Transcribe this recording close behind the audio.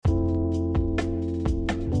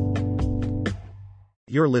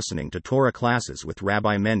You're listening to Torah Classes with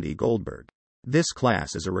Rabbi Mendy Goldberg. This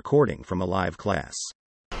class is a recording from a live class.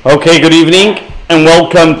 Okay, good evening, and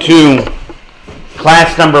welcome to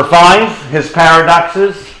class number 5, his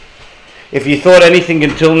paradoxes. If you thought anything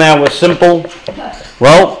until now was simple,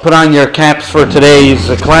 well, put on your caps for today's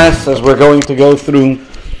class, as we're going to go through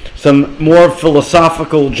some more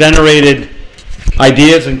philosophical generated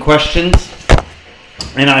ideas and questions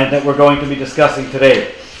that we're going to be discussing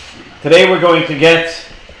today. Today we're going to get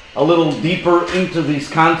a little deeper into these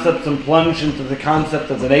concepts and plunge into the concept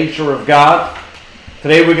of the nature of God.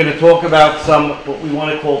 Today we're going to talk about some what we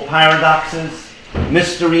want to call paradoxes,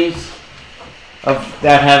 mysteries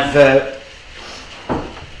that have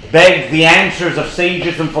begged the answers of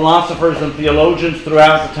sages and philosophers and theologians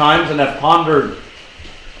throughout the times and have pondered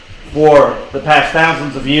for the past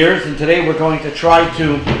thousands of years. And today we're going to try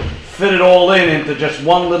to fit it all into just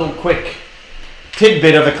one little quick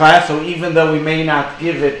tidbit of a class, so even though we may not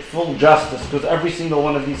give it full justice, because every single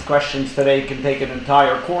one of these questions today can take an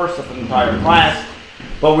entire course of an entire class,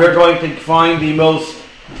 but we're going to find the most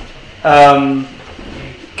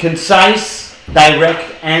concise,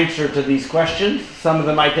 direct answer to these questions. Some of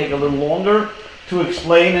them might take a little longer to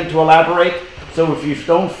explain and to elaborate, so if you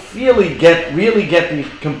don't really get the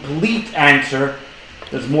complete answer,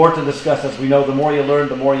 there's more to discuss. As we know, the more you learn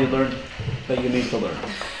that you need to learn.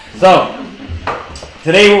 So,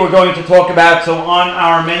 today what we're going to talk about, so on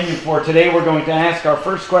our menu for today, we're going to ask our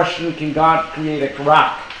first question: can God create a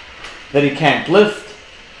rock that he can't lift?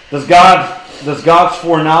 Does God's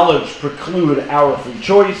foreknowledge preclude our free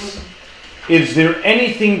choice? Is there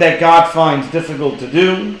anything that God finds difficult to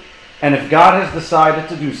do? And if God has decided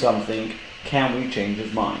to do something, can we change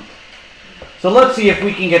his mind? So let's see if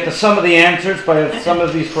we can get to some of the answers by some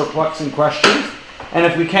of these perplexing questions. And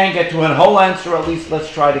if we can't get to a whole answer, at least let's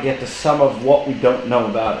try to get to some of what we don't know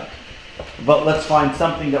about it. But let's find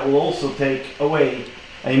something that will also take away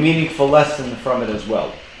a meaningful lesson from it as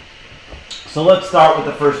well. So let's start with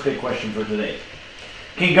the first big question for today.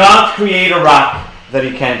 Can God create a rock that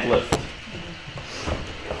he can't lift?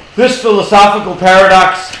 This philosophical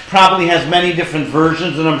paradox probably has many different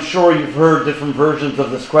versions, and I'm sure you've heard different versions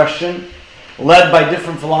of this question, led by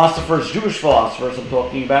different philosophers, Jewish philosophers I'm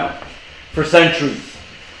talking about, for centuries.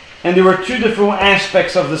 And there were two different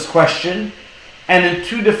aspects of this question, and in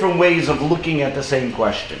two different ways of looking at the same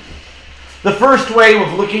question. The first way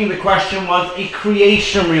of looking at the question was a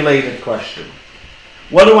creation-related question.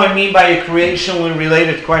 What do I mean by a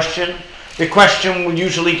creation-related question? The question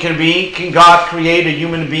usually can be, can God create a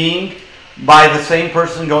human being by the same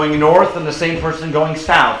person going north and the same person going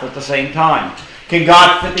south at the same time? Can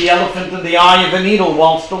God fit the elephant in the eye of a needle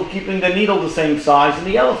while still keeping the needle the same size and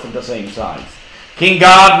the elephant the same size? Can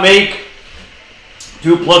God make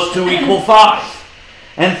 2 + 2 = 5?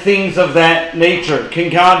 And things of that nature. Can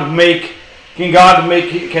God win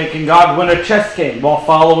a chess game while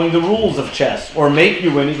following the rules of chess, or make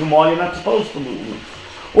you win even while you're not supposed to lose?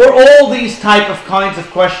 Or all these kinds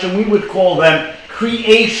of questions, we would call them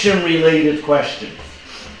creation-related questions.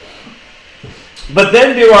 But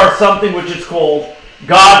then there are something which is called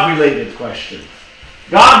God-related questions.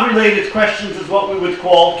 God-related questions is what we would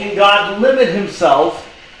call, can God limit himself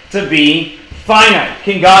to be finite?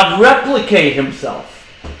 Can God replicate himself?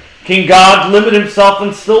 Can God limit himself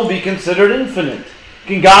and still be considered infinite?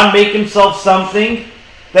 Can God make himself something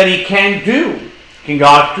that he can't do? Can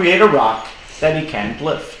God create a rock that he can't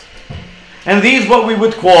lift? And these what we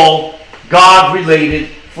would call God-related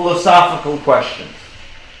philosophical questions.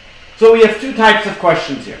 So we have two types of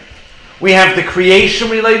questions here. We have the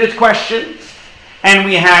creation-related question, and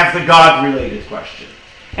we have the God-related question.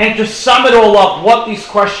 And to sum it all up, what these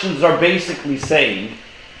questions are basically saying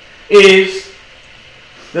is,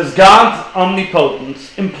 does God's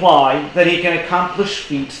omnipotence imply that he can accomplish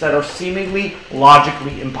feats that are seemingly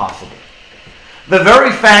logically impossible? The very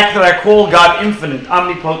fact that I call God infinite,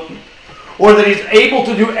 omnipotent, or that he's able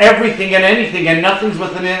to do everything and anything and nothing's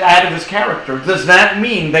within it out of his character, does that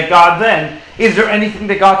mean that God then, is there anything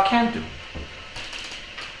that God can't do?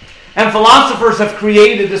 And philosophers have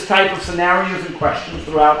created this type of scenarios and questions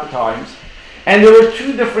throughout the times, and there were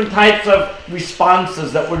two different types of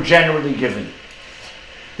responses that were generally given.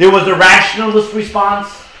 There was the rationalist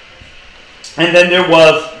response, and then there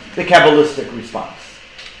was the Kabbalistic response.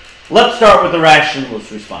 Let's start with the rationalist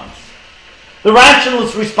response. The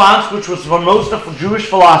rationalist response, which was for most of Jewish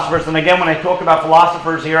philosophers, and again when I talk about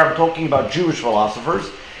philosophers here, I'm talking about Jewish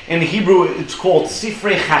philosophers. In Hebrew it's called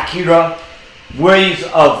Sifrei Hakira, ways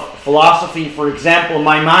of philosophy. For example,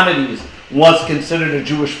 Maimonides was considered a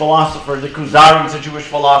Jewish philosopher. The Kuzari is a Jewish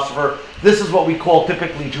philosopher. This is what we call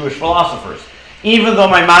typically Jewish philosophers. Even though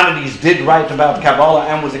Maimonides did write about Kabbalah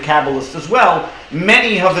and was a Kabbalist as well,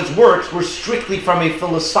 many of his works were strictly from a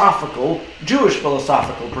philosophical, Jewish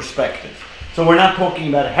philosophical perspective. So we're not talking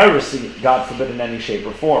about heresy, God forbid, in any shape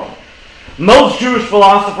or form. Most Jewish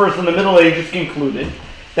philosophers in the Middle Ages concluded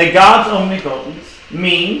that God's omnipotence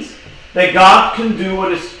means that God can do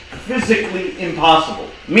what is physically impossible.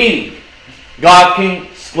 Meaning, God can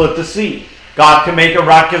split the sea. God can make a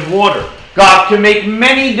rock of water. God can make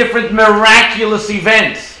many different miraculous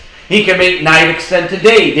events. He can make night extend to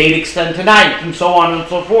day, day extend to night, and so on and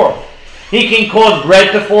so forth. He can cause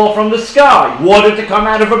bread to fall from the sky, water to come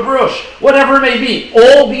out of a bush, whatever it may be.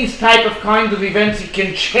 All these type of kinds of events, he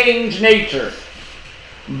can change nature.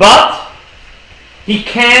 But he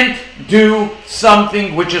can't do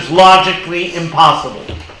something which is logically impossible.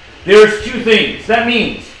 There's two things. That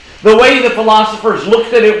means the way the philosophers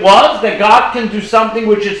looked at it was that God can do something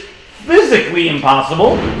which is physically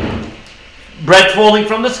impossible, bread falling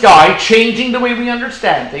from the sky, changing the way we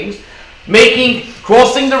understand things,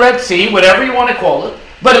 crossing the Red Sea, whatever you want to call it.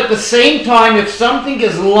 But at the same time, if something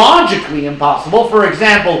is logically impossible, for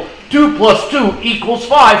example, 2 plus 2 equals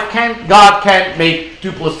 5, God can't make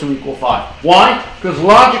 2 plus 2 equal 5. Why? Because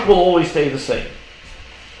logic will always stay the same.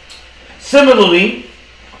 Similarly,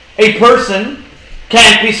 a person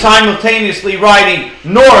can't be simultaneously riding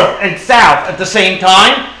north and south at the same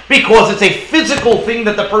time, because it's a physical thing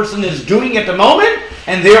that the person is doing at the moment,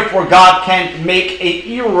 and therefore God can't make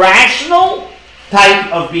an irrational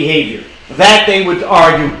type of behavior. That, they would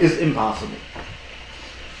argue, is impossible.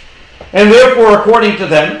 And therefore, according to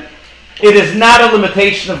them, it is not a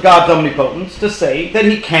limitation of God's omnipotence to say that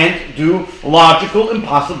he can't do logical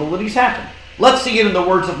impossibilities happen. Let's see it in the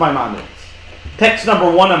words of Maimonides. Text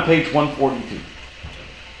number 1 on page 142.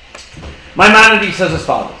 Maimonides says as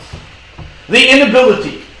follows: the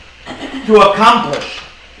inability to accomplish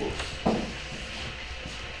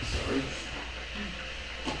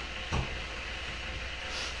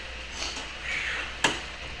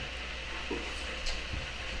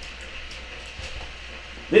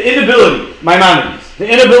the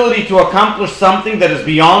inability to accomplish something that is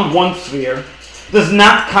beyond one's sphere does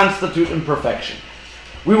not constitute imperfection.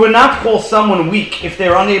 We would not call someone weak if they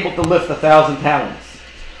are unable to lift 1,000 talents.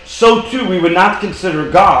 So too, we would not consider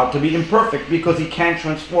God to be imperfect because he can't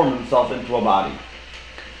transform himself into a body.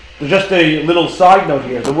 So just a little side note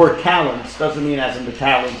here, the word talents doesn't mean as in the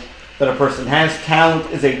talent that a person has. Talent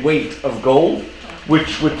is a weight of gold,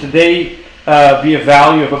 which would today be a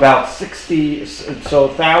value of about 60, so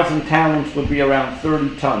 1,000 talents would be around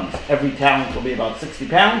 30 tons. Every talent will be about 60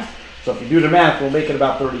 pounds, so if you do the math, we'll make it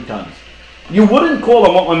about 30 tons. You wouldn't call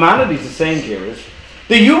him, what Maimonides is saying here is,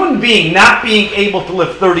 the human being not being able to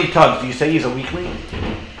lift 30 tons, do you say he's a weakling?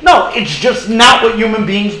 No, it's just not what human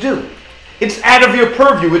beings do. It's out of your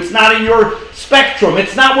purview. It's not in your spectrum.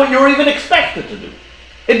 It's not what you're even expected to do.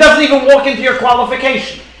 It doesn't even walk into your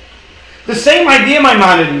qualification. The same idea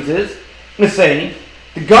Maimonides is saying,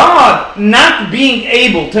 God not being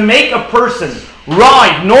able to make a person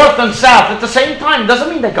ride north and south at the same time doesn't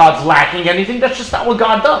mean that God's lacking anything. That's just not what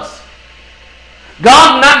God does.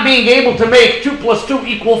 God not being able to make 2 plus 2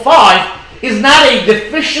 equal 5 is not a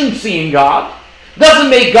deficiency in God. Doesn't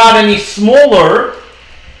make God any smaller.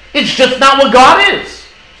 It's just not what God is.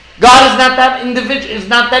 God is not that individual, is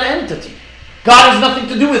not that entity. God has nothing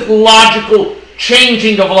to do with logical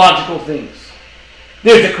changing of logical things.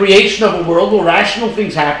 There's a creation of a world where rational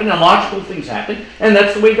things happen and logical things happen, and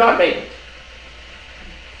that's the way God made it.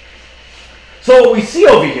 So what we see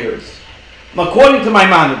over here is, according to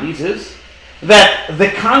Maimonides, is that the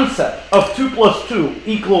concept of 2 plus 2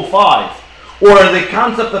 equal 5, or the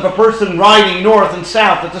concept of a person riding north and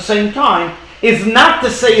south at the same time, is not to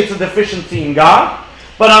say it's a deficiency in God,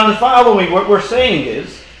 but on the following, what we're saying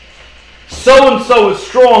is, so-and-so is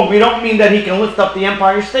strong, we don't mean that he can lift up the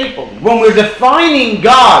Empire State Building. When we're defining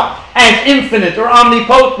God as infinite or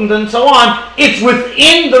omnipotent and so on, it's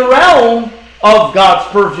within the realm of God's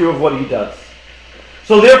purview of what he does.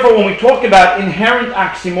 So therefore, when we talk about inherent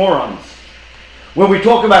oxymorons, when we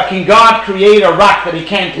talk about can God create a rock that he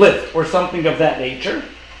can't lift or something of that nature,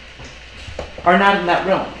 are not in that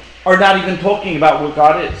realm, are not even talking about what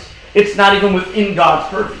God is. It's not even within God's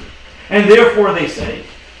purview. And therefore they say,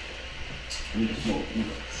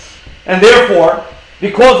 and therefore,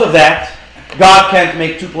 because of that, God can't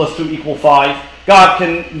make 2 plus 2 equal 5. God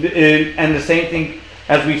can, and the same thing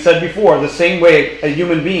as we said before, the same way a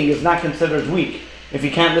human being is not considered weak. If he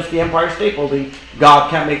can't lift the Empire State Building, God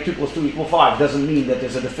can't make 2 plus 2 equal 5. Doesn't mean that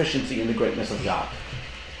there's a deficiency in the greatness of God.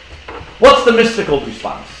 What's the mystical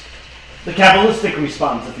response? The Kabbalistic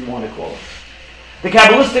response, if you want to call it. The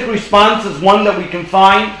Kabbalistic response is one that we can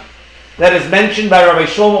find that is mentioned by Rabbi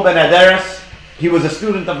Shlomo ben Aderes. He was a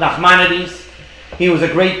student of Nachmanides. He was a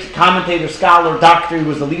great commentator, scholar, doctor. He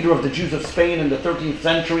was the leader of the Jews of Spain in the 13th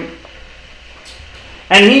century.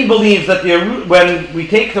 And he believes that when we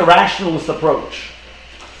take the rationalist approach,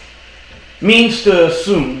 means to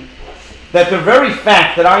assume that the very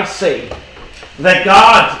fact that I say that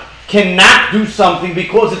God cannot do something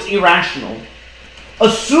because it's irrational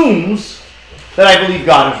assumes that I believe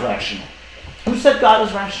God is rational. Who said God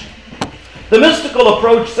is rational? The mystical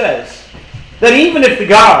approach says that even if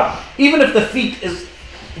the feat is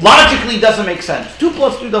logically doesn't make sense, 2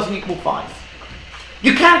 plus 2 doesn't equal 5.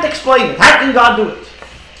 You can't explain it. How can God do it?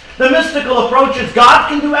 The mystical approach is God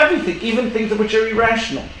can do everything, even things which are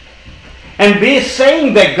irrational. And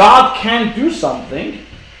saying that God can't do something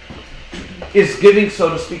is giving, so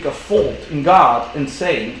to speak, a fault in God in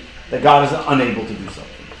saying that God is unable to do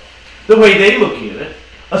something. The way they look at it,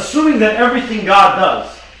 assuming that everything God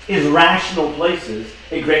does is rational places,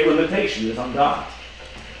 a great limitation is on God.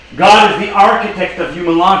 God is the architect of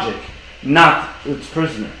human logic, not its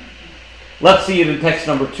prisoner. Let's see it in text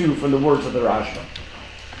number 2 from the words of the Rashba.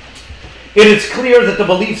 It is clear that the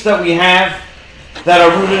beliefs that we have that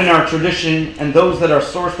are rooted in our tradition and those that are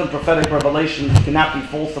sourced in prophetic revelations cannot be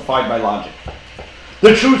falsified by logic.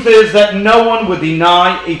 The truth is that no one would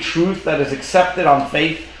deny a truth that is accepted on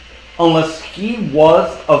faith unless he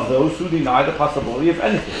was of those who deny the possibility of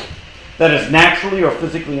anything that is naturally or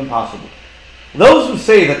physically impossible. Those who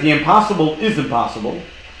say that the impossible is impossible,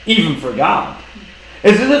 even for God,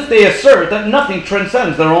 is as if they assert that nothing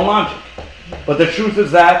transcends their own logic. But the truth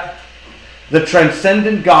is that the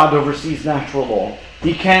transcendent God oversees natural law.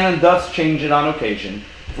 He can and does change it on occasion,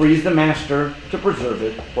 for he is the master to preserve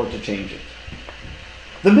it or to change it.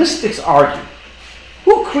 The mystics argue,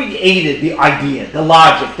 who created the idea, the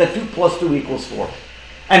logic, that 2 plus 2 equals 4,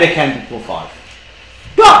 and it can equal 5?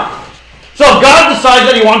 God. So if God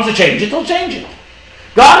decides that he wants to change it, he'll change it.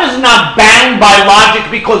 God is not bound by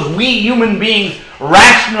logic because we human beings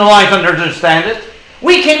rationalize and understand it.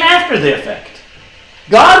 We came after the effect.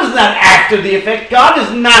 God is not after the effect. God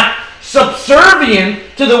is not subservient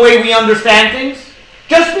to the way we understand things.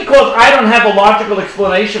 Just because I don't have a logical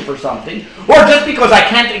explanation for something, or just because I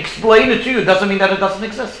can't explain it to you, doesn't mean that it doesn't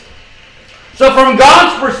exist. So from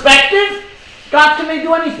God's perspective, God can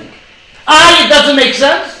do anything. It doesn't make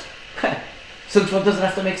sense. Since what doesn't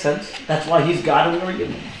have to make sense? That's why he's God and we're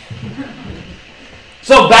human.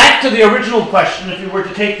 So back to the original question, if we were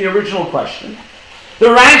to take the original question,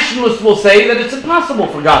 the rationalist will say that it's impossible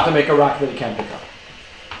for God to make a rock that he can't pick up.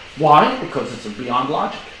 Why? Because it's beyond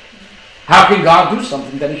logic. How can God do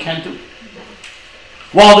something that he can't do?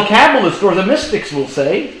 While the Kabbalists or the mystics will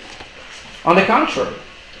say, on the contrary,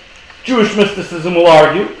 Jewish mysticism will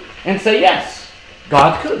argue and say, yes,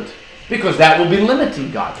 God could. Because that will be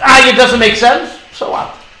limiting God. It doesn't make sense? So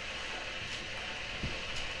what?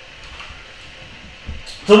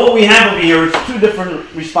 So what we have over here is 2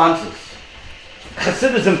 different responses.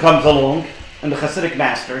 Hasidism comes along, and the Hasidic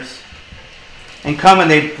masters, and come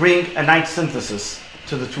and they bring a nice synthesis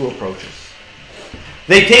to the 2 approaches.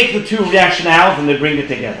 They take the 2 rationales and they bring it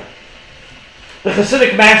together. The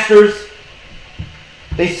Hasidic masters,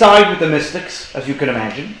 they side with the mystics, as you can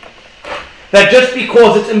imagine. That just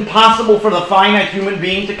because it's impossible for the finite human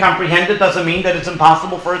being to comprehend it doesn't mean that it's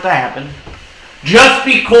impossible for it to happen. Just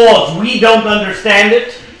because we don't understand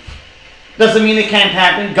it doesn't mean it can't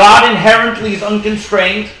happen. God inherently is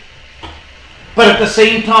unconstrained. But at the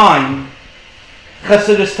same time,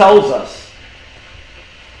 Chassidus tells us,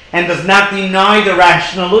 and does not deny the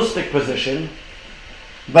rationalistic position,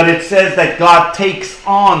 but it says that God takes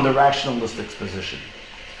on the rationalistic position.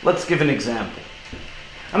 Let's give an example.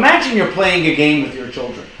 Imagine you're playing a game with your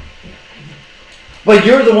children. But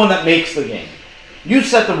you're the one that makes the game. You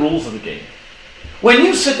set the rules of the game. When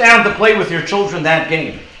you sit down to play with your children that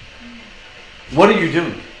game, what are you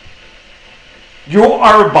doing? You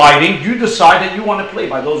are abiding. You decide that you want to play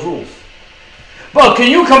by those rules. But can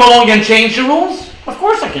you come along and change the rules? Of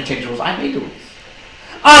course I can change the rules. I made the rules.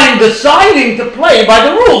 I'm deciding to play by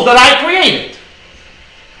the rules that I created.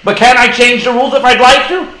 But can I change the rules if I'd like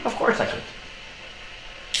to? Of course I could.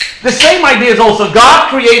 The same idea is also God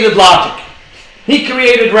created logic. He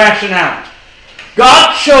created rationality.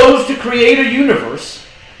 God chose to create a universe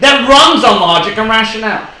that runs on logic and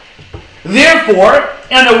rationality. Therefore,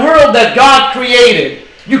 in a world that God created,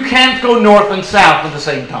 you can't go north and south at the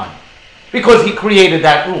same time. Because he created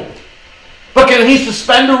that rule. But can he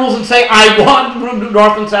suspend the rules and say, I want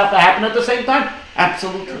north and south to happen at the same time?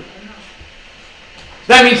 Absolutely.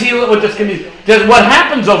 That means what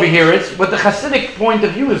happens over here is, what the Hasidic point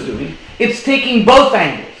of view is doing, it's taking both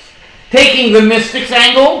angles. taking the mystic's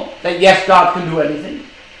angle, that yes, God can do anything.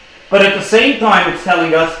 But at the same time, it's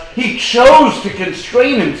telling us he chose to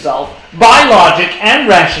constrain himself by logic and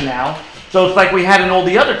rationale. So it's like we had in all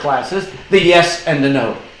the other classes, the yes and the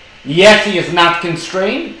no. Yes, he is not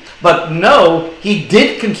constrained, but no, he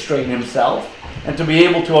did constrain himself, and to be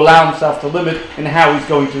able to allow himself to limit in how he's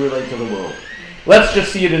going to relate to the world. Let's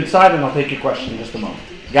just see it inside, and I'll take your question in just a moment.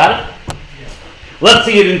 Got it? Let's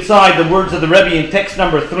see it inside the words of the Rebbe in text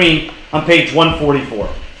number 3 on page 144.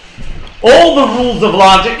 All the rules of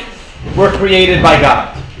logic were created by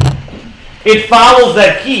God. It follows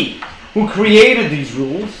that he who created these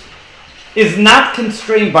rules is not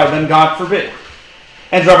constrained by them, God forbid.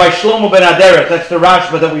 As Rabbi Shlomo ben Aderet, that's the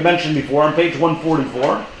Rashba that we mentioned before on page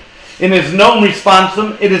 144, in his Noam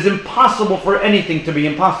Responsum, it is impossible for anything to be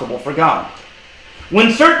impossible for God.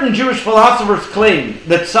 When certain Jewish philosophers claim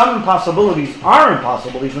that some impossibilities are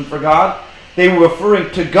impossible even for God, they were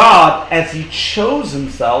referring to God as he chose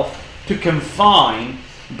himself to confine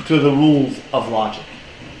to the rules of logic.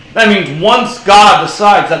 That means once God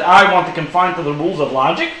decides that I want to confine to the rules of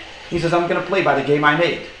logic, he says, I'm going to play by the game I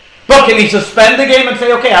made. But can he suspend the game and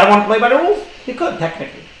say, okay, I don't want to play by the rules? He could,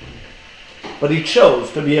 technically. But he chose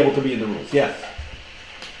to be able to be in the rules. Yes?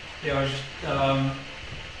 Yeah, I was just,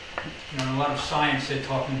 in a lot of science they're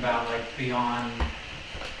talking about like beyond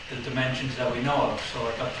the dimensions that we know of. So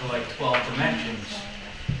like up to like 12 dimensions.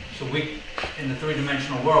 So we, in the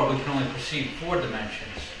three-dimensional world, we can only perceive 4 dimensions.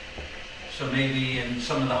 So maybe in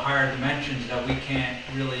some of the higher dimensions that we can't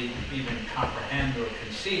really even comprehend or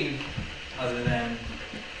conceive other than...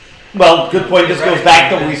 Well, good point. This goes back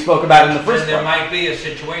to what we spoke about in the first There part. might be a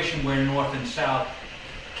situation where north and south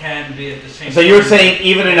can be at the same time. So you're saying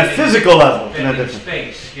even in a physical level. In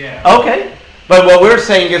space, yeah. Okay. But what we're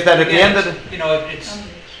saying is that at the end of the... You know, it's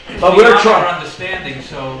But we're beyond trying... our understanding,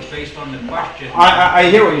 so based on the question... I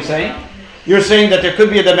hear what you're saying. You're saying that there could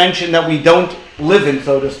be a dimension that we don't live in,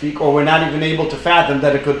 so to speak, or we're not even able to fathom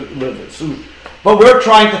that it could live in. So, but we're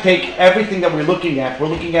trying to take everything that we're looking at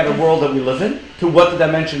a world that we live in, to what the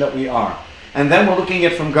dimension that we are. And then we're looking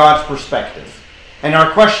at it from God's perspective. And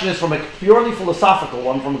our question is from a purely philosophical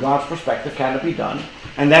one, from God's perspective, can it be done?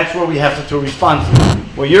 And that's where we have the 2 responses.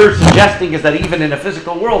 What you're suggesting is that even in a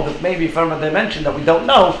physical world, that maybe from a dimension that we don't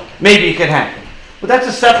know, maybe it could happen. But that's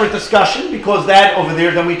a separate discussion, because that over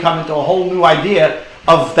there, then we come into a whole new idea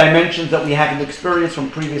of dimensions that we haven't experienced from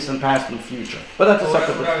previous and past and future. But that's a Well,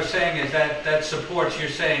 separate what I was saying is that supports your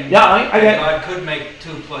saying Yeah, that God could make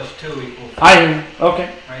 2 plus 2 equal 4. I hear you. Okay.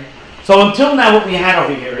 Right? So until now what we had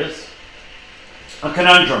over here is a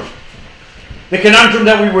conundrum. The conundrum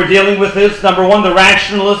that we were dealing with is, number one, the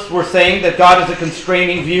rationalists were saying that God is a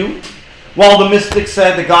constraining view, while the mystics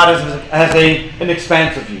said that God has an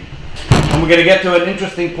expansive view. And we're going to get to an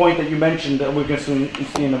interesting point that you mentioned that we're going to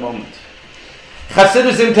see in a moment.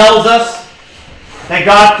 Hasidism tells us that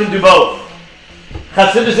God can do both.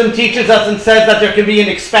 Hasidism teaches us and says that there can be an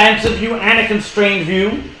expansive view and a constrained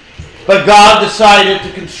view, but God decided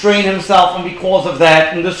to constrain himself, and because of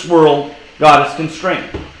that, in this world, God is constrained.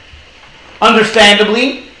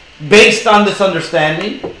 Understandably, based on this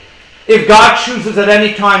understanding, if God chooses at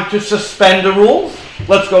any time to suspend the rules,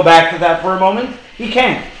 let's go back to that for a moment, he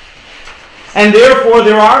can. And therefore,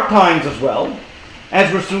 there are times as well,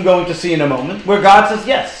 as we're soon going to see in a moment, where God says,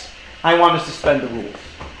 yes, I want to suspend the rules.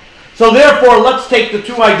 So therefore, let's take the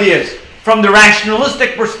 2 ideas. From the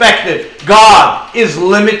rationalistic perspective, God is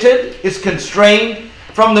limited, is constrained.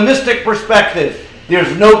 From the mystic perspective,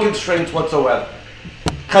 there's no constraints whatsoever.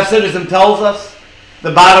 Hasidism tells us,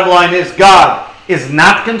 the bottom line is God is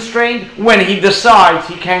not constrained. When he decides,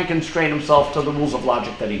 he can constrain himself to the rules of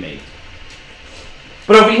logic that he made.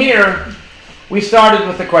 But over here, we started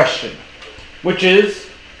with a question, which is,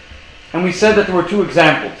 and we said that there were 2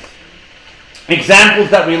 examples. Examples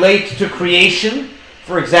that relate to creation,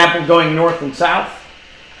 for example, going north and south,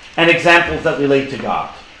 and examples that relate to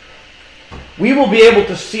God. We will be able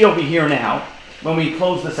to see over here now, when we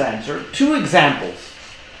close this answer, 2 examples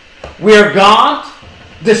where God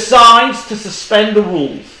decides to suspend the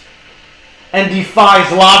rules and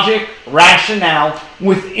defies logic, rationale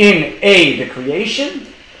within A, the creation,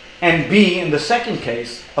 and B, in the second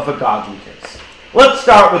case, of a godly case. Let's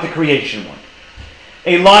start with the creation one.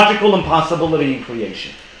 A logical impossibility in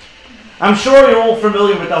creation. I'm sure you're all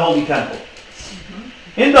familiar with the Holy Temple.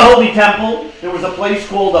 In the Holy Temple, there was a place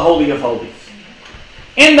called the Holy of Holies.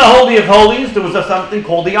 In the Holy of Holies, there was something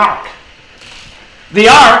called the Ark. The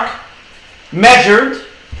Ark measured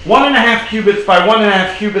 1.5 cubits by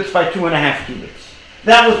 1.5 cubits by 2.5 cubits.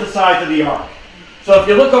 That was the size of the Ark. So if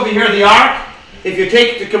you look over here, the Ark, if you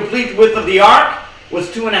take the complete width of the Ark, was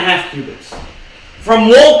 2.5 cubits. from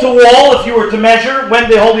wall to wall, if you were to measure when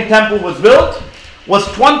the Holy Temple was built, was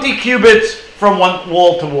 20 cubits from one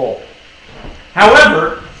wall to wall.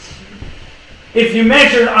 However, if you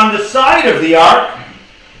measured on the side of the ark,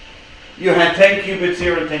 you had 10 cubits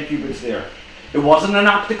here and 10 cubits there. It wasn't an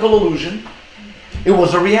optical illusion. It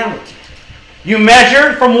was a reality. You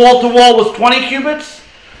measured from wall to wall was 20 cubits.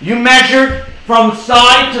 You measured from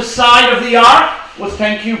side to side of the ark was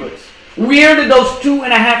 10 cubits. Where did those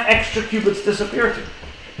 2.5 extra cubits disappear to?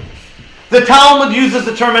 The Talmud uses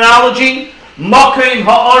the terminology, Makim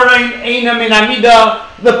ha'arein eina min amida,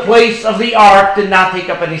 the place of the ark did not take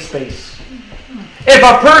up any space. If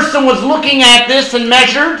a person was looking at this and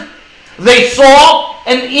measured, they saw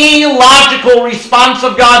an illogical response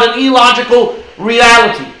of God, an illogical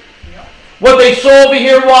reality. What they saw over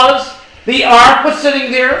here was the ark was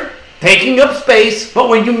sitting there, taking up space, but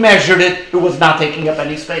when you measured it, it was not taking up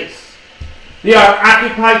any space. The ark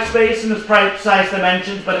occupied space in its precise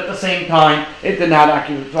dimensions, but at the same time, it did not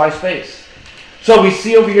occupy space. So we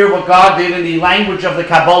see over here what God did in the language of the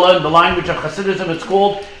Kabbalah, in the language of Hasidism. It's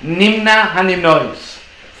called Nimna HaNimnois.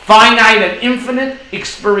 Finite and infinite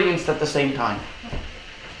experienced at the same time.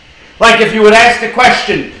 Like if you would ask the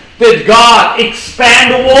question, did God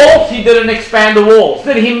expand the walls? He didn't expand the walls.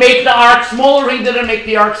 Did He make the ark smaller? He didn't make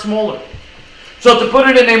the ark smaller. So to put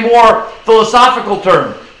it in a more philosophical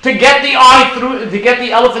term, to get the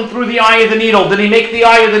elephant through the eye of the needle, did He make the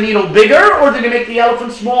eye of the needle bigger or did He make the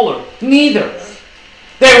elephant smaller? Neither.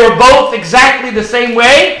 They were both exactly the same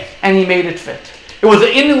way, and He made it fit. It was an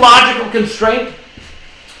illogical constraint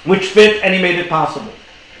which fit, and He made it possible.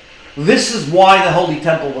 This is why the Holy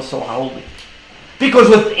Temple was so holy. Because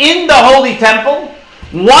within the Holy Temple,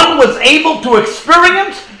 one was able to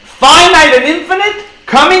experience finite and infinite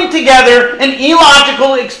coming together, an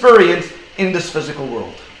illogical experience in this physical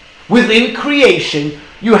world. Within creation,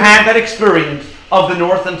 you had that experience of the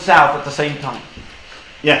north and south at the same time.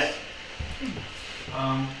 Yes?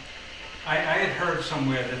 I had heard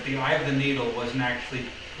somewhere that the eye of the needle wasn't actually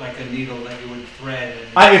like a needle that you would thread.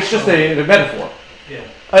 It's just a metaphor. Yeah.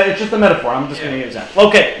 It's just a metaphor. I'm just going to use that.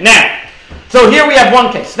 Okay, now, so here we have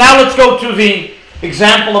one case. Now let's go to the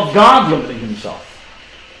example of God limiting Himself.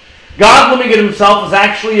 God limiting Himself is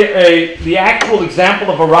actually the actual example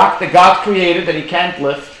of a rock that God created that He can't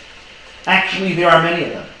lift. Actually, there are many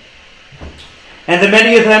of them. And the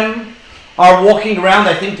many of them are walking around.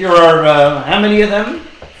 I think there are, how many of them?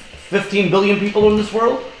 15 billion people in this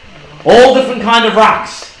world? All different kind of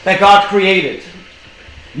rocks that God created.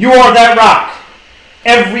 You are that rock.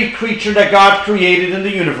 Every creature that God created in the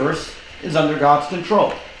universe is under God's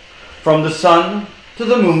control. From the sun to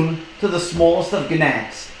the moon to the smallest of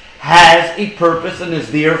gnats has a purpose and is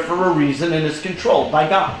there for a reason and is controlled by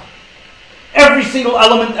God. Every single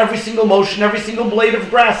element, every single motion, every single blade of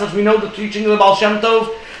grass, as we know the teaching of the Baal Shem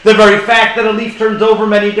Tov, the very fact that a leaf turns over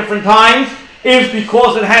many different times is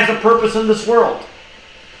because it has a purpose in this world.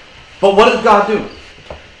 But what did God do?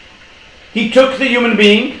 He took the human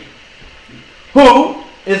being, who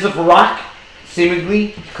is a rock,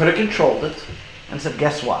 seemingly could have controlled it, and said,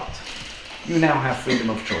 guess what? You now have freedom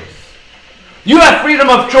of choice. You have freedom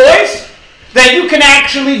of choice that you can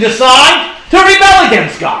actually decide to rebel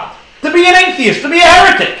against God, to be an atheist, to be a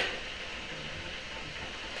heretic.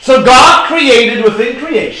 So God created within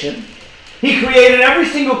creation, He created every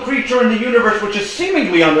single creature in the universe which is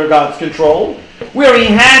seemingly under God's control, where He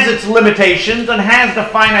has its limitations and has the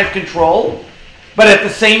finite control, but at the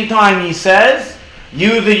same time He says,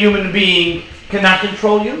 you, the human being, cannot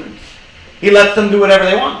control humans. He lets them do whatever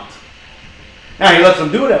they want. Now, He lets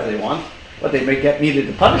them do whatever they want, but they may get meted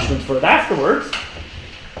the punishments for it afterwards.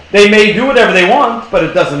 They may do whatever they want, but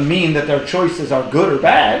it doesn't mean that their choices are good or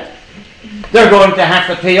bad. They're going to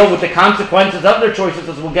have to deal with the consequences of their choices,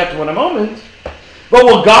 as we'll get to in a moment. But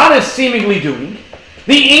what God is seemingly doing,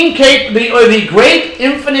 the great,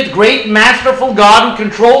 infinite, great, masterful God who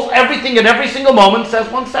controls everything at every single moment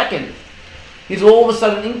says, 1 second. He's all of a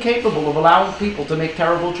sudden incapable of allowing people to make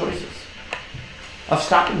terrible choices, of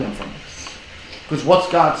stopping them from this. Because what's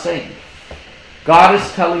God saying? God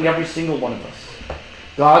is telling every single one of us,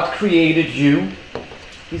 God created you.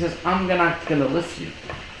 He says, I'm not going to lift you.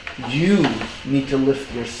 You need to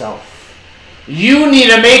lift yourself. You need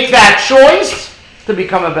to make that choice to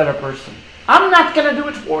become a better person. I'm not going to do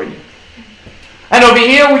it for you. And over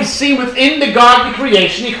here we see within the godly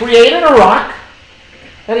creation, He created a rock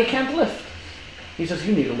that He can't lift. He says,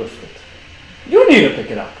 you need to lift it. You need to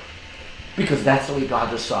pick it up. Because that's the way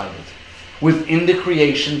God decided. Within the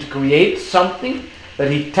creation to create something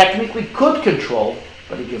that He technically could control,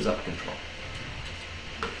 but He gives up control.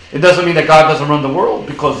 It doesn't mean that God doesn't run the world,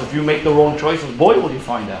 because if you make the wrong choices, boy, will you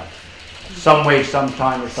find out. some way,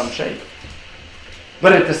 sometime, or some shape.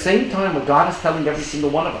 But at the same time, what God is telling every single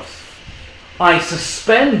one of us, I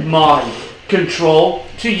suspend my control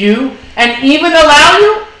to you and even allow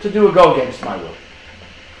you to do a go against my will.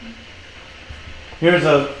 Here's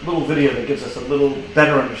a little video that gives us a little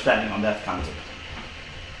better understanding on that concept.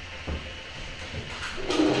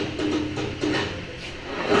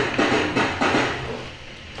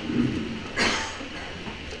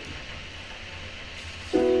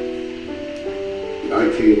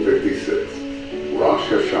 Rosh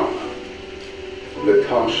Hashanah, the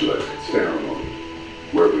Tashlit ceremony,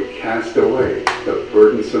 where we cast away the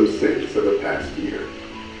burdensome sins of the past year,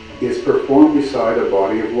 is performed beside a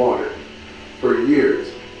body of water. For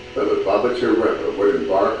years, the Lubavitcher Rebbe would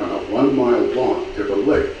embark on a 1-mile walk to the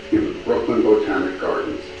lake in the Brooklyn Botanic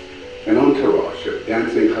Gardens, an entourage of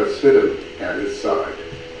dancing Hasidim at his side.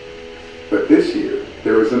 But this year,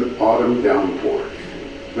 there is an autumn downpour.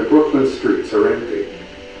 The Brooklyn streets are empty.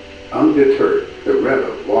 Undeterred, the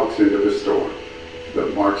Rebbe walks into the storm. The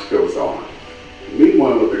march goes on.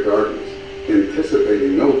 Meanwhile at the gardens,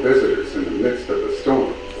 anticipating no visitors in the midst of the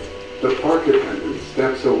storm, the park attendant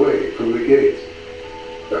steps away from the gates.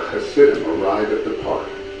 The Hasidim arrive at the park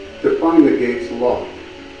to find the gates locked,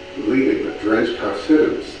 leaving the drenched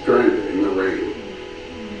Hasidim stranded in the rain.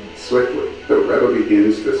 Swiftly, the Rebbe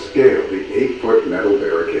begins to scale the 8-foot metal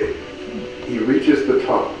barricade. He reaches the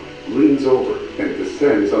top, leans over, and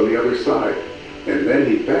descends on the other side. And then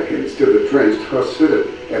he beckons to the drenched Hasidim,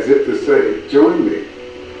 as if to say, join me.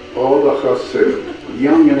 All the Hasidim,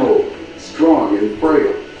 young and old, strong and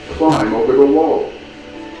frail, climb over the wall.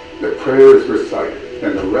 The prayer is recited,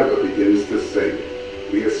 and the Rebbe begins to sing.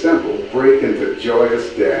 The assembled break into joyous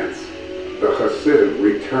dance. The Hasidim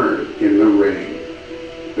return in the rain.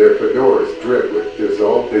 Their fedoras drip with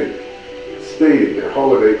dissolved ink, staining their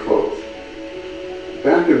holiday clothes.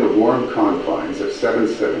 Back in the warm confines of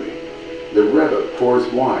 770, the Rebbe pours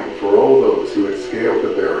wine for all those who had scaled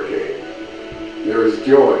the barricade. There is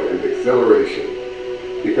joy and exhilaration,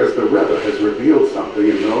 because the Rebbe has revealed something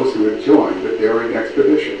in those who had joined the daring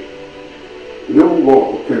expedition. No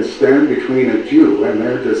wall can stand between a Jew and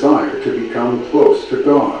their desire to become close to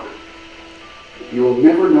God. You will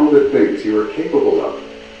never know the things you are capable of,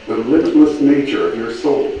 the limitless nature of your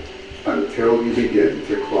soul, until you begin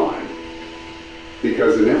to climb.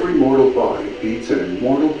 Because in every mortal body beats an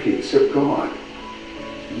immortal piece of God.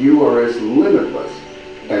 You are as limitless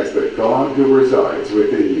as the God who resides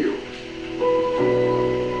within you.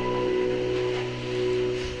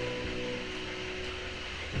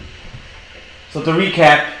 So to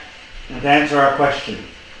recap, and to answer our question,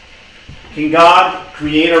 can God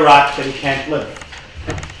create a rock that he can't live?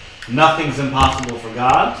 Nothing's impossible for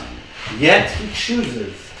God, yet he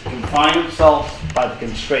chooses to confine himself by the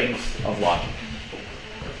constraints of logic.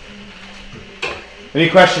 Any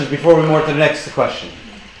questions before we move on to the next question?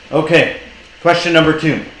 Okay, question number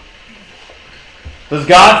 2. Does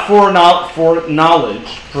God foreknowledge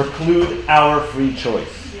preclude our free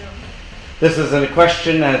choice? This is a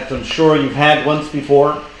question that I'm sure you've had once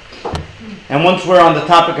before. And once we're on the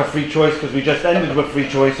topic of free choice, because we just ended with free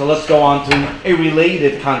choice, so let's go on to a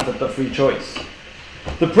related concept of free choice.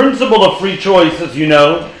 The principle of free choice, as you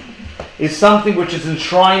know, is something which is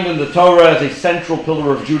enshrined in the Torah as a central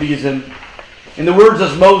pillar of Judaism. In the words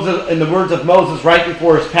of Moses, right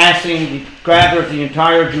before his passing, he gathers the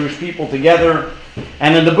entire Jewish people together.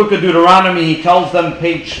 And in the book of Deuteronomy, he tells them,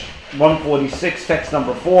 page 146, text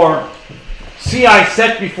number 4, see, I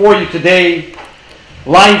set before you today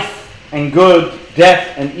life and good,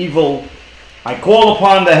 death and evil. I call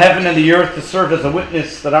upon the heaven and the earth to serve as a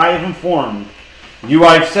witness that I have informed you.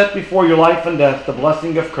 I have set before you life and death, the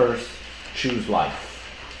blessing of curse. Choose life.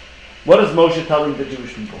 What is Moshe telling the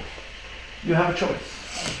Jewish people? You have a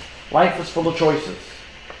choice. Life is full of choices.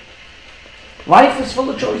 Life is full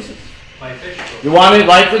of choices. You want it?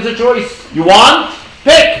 Life is a choice. You want?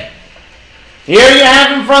 Pick. Here you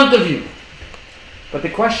have in front of you. But the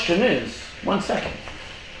question is, 1 second.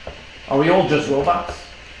 Are we all just robots?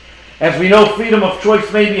 As we know, freedom of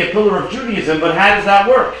choice may be a pillar of Judaism, but how does that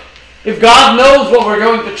work? If God knows what we're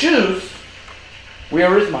going to choose,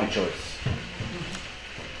 where is my choice?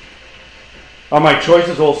 Are my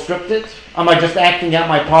choices all scripted? Am I just acting out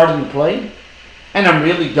my part in the play? And I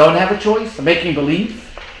really don't have a choice? I'm making believe?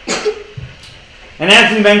 And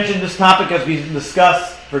as we mentioned, this topic has been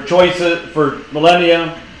discussed for choices, for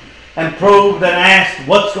millennia, and probed and asked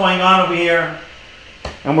what's going on over here.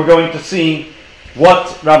 And we're going to see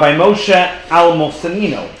what Rabbi Moshe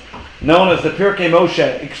Al-Mostanino, known as the Pirkei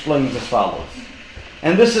Moshe, explains as follows.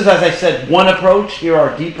 And this is, as I said, one approach. Here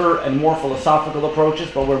are deeper and more philosophical approaches,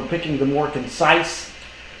 but we're picking the more concise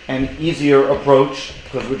and easier approach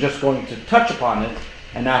because we're just going to touch upon it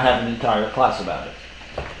and not have an entire class about it.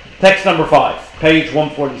 Text number 5, page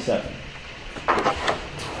 147.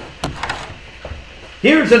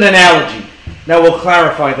 Here's an analogy that will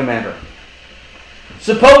clarify the matter.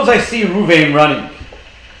 Suppose I see Ruvain running.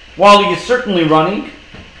 While he is certainly running,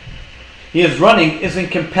 his running isn't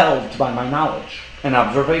compelled by my knowledge and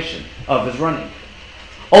observation of his running.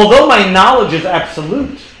 Although my knowledge is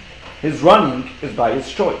absolute, his running is by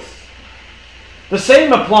his choice. The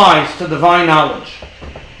same applies to divine knowledge.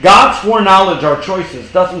 God's foreknowledge our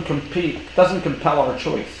choices doesn't compel our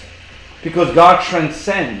choice, because God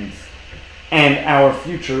transcends and our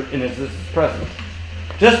future in his present.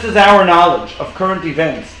 Just as our knowledge of current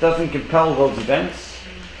events doesn't compel those events,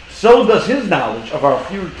 so does his knowledge of our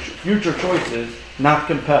future choices not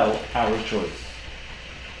compel our choice.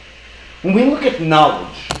 When we look at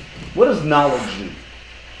knowledge, what does knowledge do?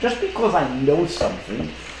 Just because I know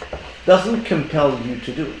something doesn't compel you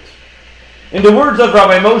to do it. In the words of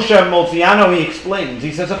Rabbi Moshe Molziano, he explains,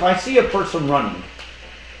 he says, if I see a person running,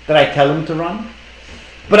 did I tell him to run?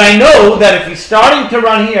 But I know that if he's starting to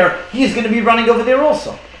run here, he's going to be running over there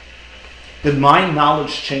also. Did my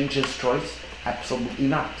knowledge change his choice? Absolutely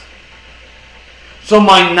not. So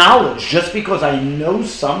my knowledge, just because I know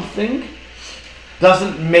something,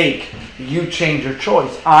 doesn't make you change your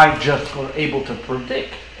choice. I just were able to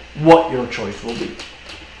predict what your choice will be.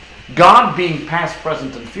 God, being past,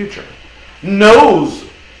 present, and future, knows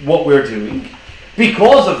what we're doing.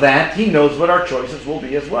 Because of that, he knows what our choices will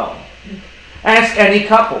be as well. Ask any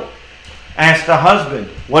couple. Ask the husband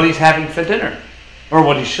what he's having for dinner, or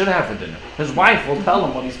what he should have for dinner. His wife will tell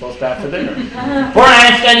him what he's supposed to have for dinner. Or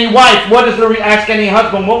ask any wife, ask any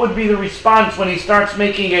husband, what would be the response when he starts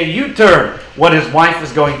making a U-turn? What his wife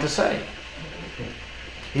is going to say.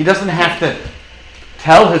 He doesn't have to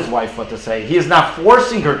tell his wife what to say. He is not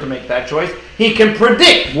forcing her to make that choice. He can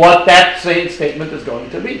predict what that same statement is going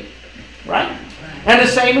to be. Right? And the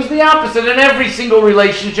same is the opposite. In every single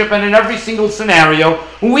relationship and in every single scenario,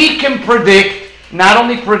 we can predict, not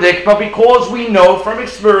only predict, but because we know from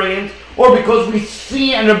experience or because we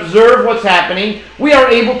see and observe what's happening, we are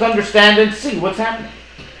able to understand and see what's happening.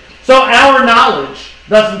 So our knowledge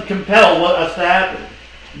doesn't compel us to happen.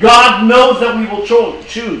 God knows that we will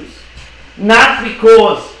choose. Not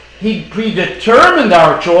because he predetermined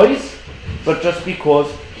our choice, but just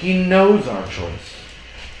because he knows our choice.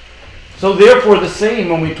 So therefore the same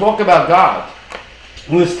when we talk about God,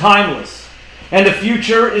 who is timeless, and the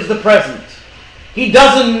future is the present. He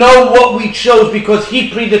doesn't know what we chose because he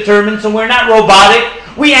predetermined, so we're not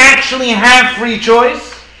robotic. We actually have free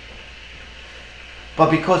choice.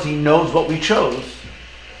 But because he knows what we chose,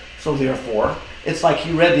 so therefore, it's like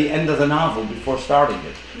he read the end of the novel before starting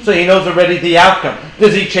it. So he knows already the outcome.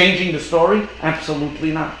 Is he changing the story?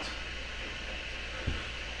 Absolutely not.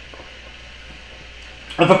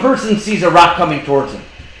 If a person sees a rock coming towards him,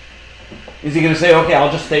 is he going to say, okay,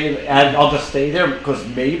 I'll just stay there because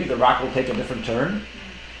maybe the rock will take a different turn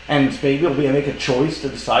and maybe it'll make a choice to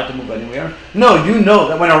decide to move anywhere? No, you know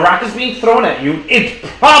that when a rock is being thrown at you, it's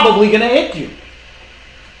probably going to hit you.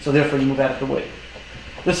 So therefore you move out of the way.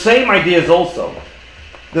 The same idea is also,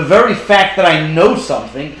 the very fact that I know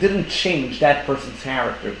something didn't change that person's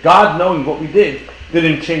character. God knowing what we did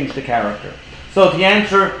didn't change the character. So if you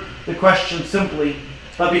answer the question simply,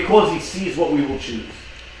 but because he sees what we will choose.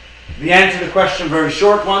 The answer to the question, very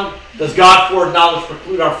short one, does God foreknowledge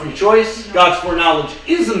preclude our free choice? God's foreknowledge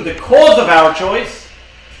isn't the cause of our choice,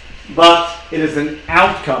 but it is an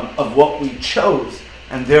outcome of what we chose,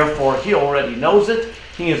 and therefore he already knows it.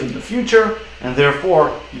 He is in the future, and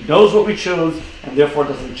therefore he knows what we chose, and therefore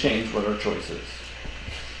doesn't change what our choice is.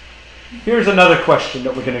 Here's another question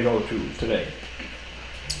that we're going to go to today.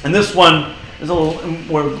 And this one is a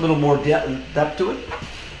little more depth to it.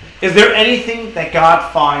 Is there anything that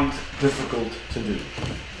God finds difficult to do?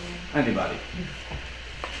 Anybody?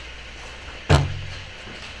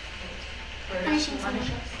 Punishing someone.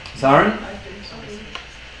 Sorry?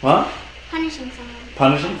 What? Punishing someone.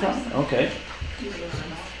 Punishing someone? Okay.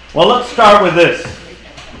 Well, let's start with this.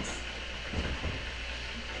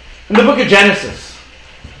 In the book of Genesis,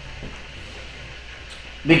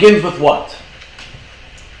 begins with what?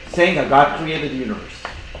 Saying that God created the universe.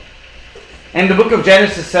 And the book of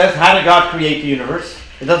Genesis says, how did God create the universe?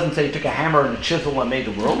 It doesn't say he took a hammer and a chisel and made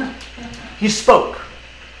the world. He spoke.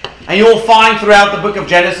 And you'll find throughout the book of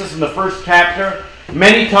Genesis in the first chapter,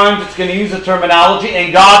 many times it's going to use the terminology,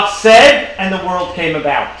 and God said, and the world came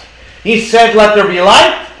about. He said, let there be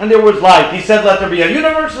light, and there was light. He said, let there be a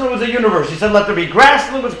universe, and there was a universe. He said, let there be grass,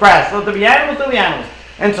 and there was grass. Let there be animals, and there were animals.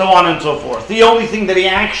 And so on and so forth. The only thing that he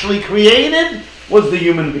actually created was the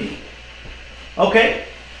human being. Okay?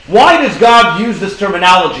 Why does God use this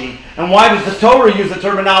terminology? And why does the Torah use the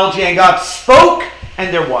terminology and God spoke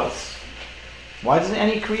and there was? Why doesn't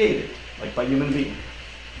any created, like by human being?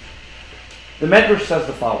 The Medrash says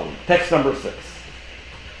the following, text number 6.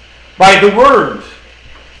 By the word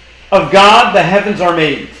of God the heavens are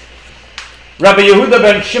made. Rabbi Yehuda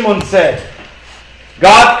ben Shimon said,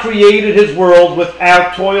 God created his world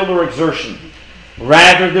without toil or exertion.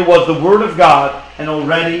 Rather, there was the word of God, and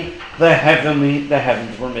already the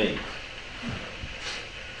heavens were made.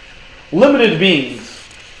 Limited beings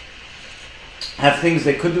have things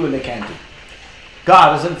they could do and they can't do.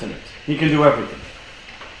 God is infinite. He can do everything.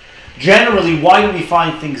 Generally, why do we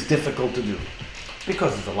find things difficult to do?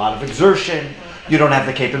 Because there's a lot of exertion. You don't have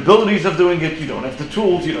the capabilities of doing it. You don't have the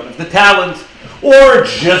tools. You don't have the talent. Or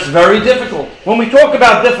it's just very difficult. When we talk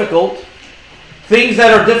about difficult, things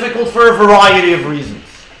that are difficult for a variety of reasons.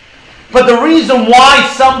 But the reason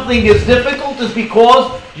why something is difficult is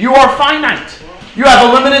because you are finite. You have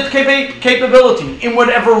a limited capability in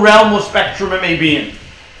whatever realm or spectrum it may be in.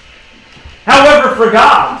 However, for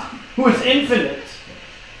God, who is infinite,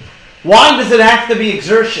 why does it have to be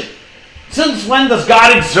exertion? Since when does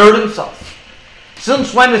God exert himself?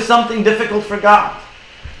 Since when is something difficult for God?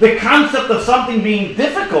 The concept of something being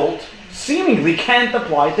difficult seemingly can't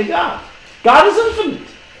apply to God. God is infinite.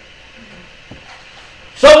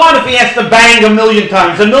 So what if he has to bang 1,000,000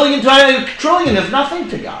 times? 1,000,000 times, a trillion is nothing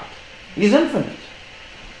to God. He's infinite.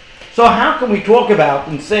 So how can we talk about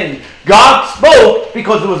and say God spoke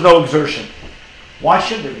because there was no exertion? Why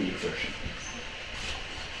should there be exertion?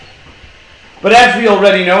 But as we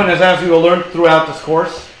already know, and as we will learn throughout this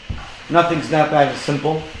course, nothing's that bad as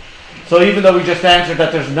simple. So even though we just answered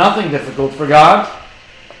that there's nothing difficult for God,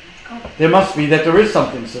 there must be that there is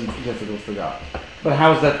something difficult for God. But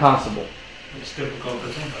how is that possible? It's difficult to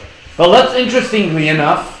think of. Well, interestingly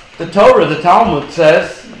enough, the Torah, the Talmud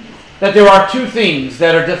says that there are two things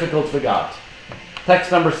that are difficult for God.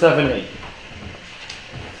 Text number 7a.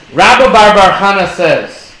 Rabbi Bar Chana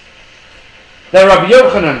says that Rabbi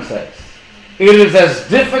Yochanan says it is as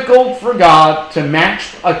difficult for God to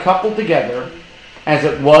match a couple together as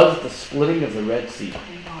it was the splitting of the Red Sea.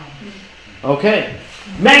 Okay.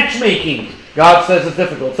 Matchmaking, God says, is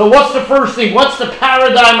difficult. So what's the first thing? What's the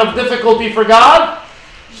paradigm of difficulty for God?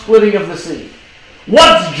 Splitting of the sea.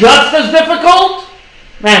 What's just as difficult?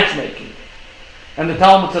 Matchmaking. And the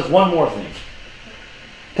Talmud says one more thing.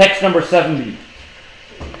 Text number 7b.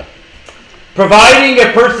 Providing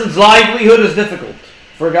a person's livelihood is difficult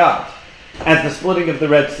for God, as the splitting of the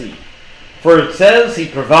Red Sea. For it says he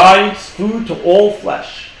provides food to all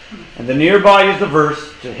flesh. And the nearby is the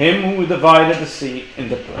verse, to him who divided the sea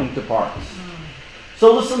into parts.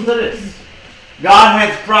 So listen to this. God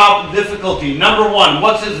has difficulty. Number one.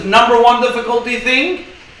 What's his number one difficulty thing?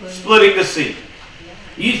 Splitting the sea.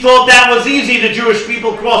 You thought that was easy, the Jewish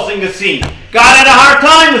people crossing the sea. God had a hard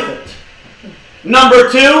time with it.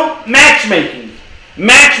 Number two, matchmaking.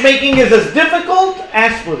 Matchmaking is as difficult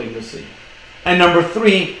as splitting the sea. And number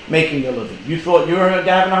three, making a living. You thought you were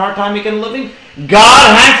having a hard time making a living?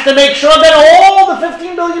 God has to make sure that all the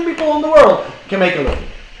 15 billion people in the world can make a living.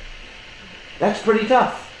 That's pretty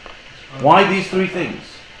tough. Why these three things?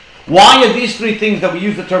 Why are these three things that we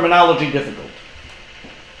use the terminology difficult?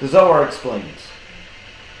 The Zohar explains.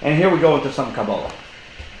 And here we go into some Kabbalah.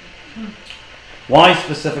 Why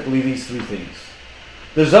specifically these three things?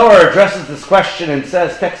 The Zohar addresses this question and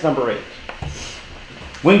says, text number 8.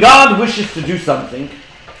 When God wishes to do something,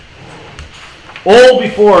 all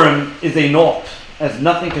before him is a naught, as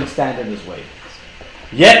nothing can stand in his way.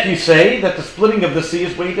 Yet you say that the splitting of the sea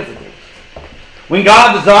is very difficult. When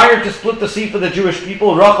God desired to split the sea for the Jewish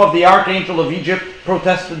people, Rachav, the archangel of Egypt,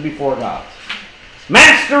 protested before God.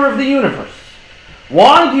 Master of the universe,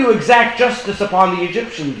 why do you exact justice upon the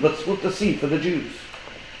Egyptians but split the sea for the Jews?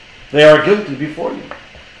 They are guilty before you.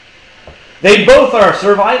 They both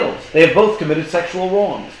serve idols. They have both committed sexual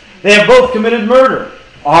wrongs. They have both committed murder.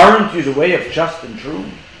 Aren't you the way of just and true?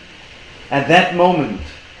 At that moment,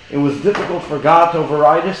 it was difficult for God to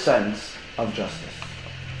override his sense of justice.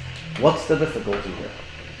 What's the difficulty here?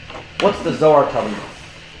 What's the Zohar telling us?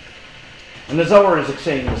 And the Zohar is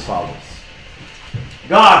saying as follows.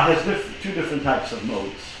 God has two different types of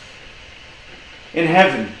modes. In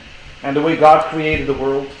heaven, and the way God created the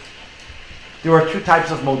world, there are two types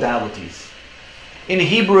of modalities. In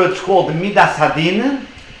Hebrew, it's called Midas Hadin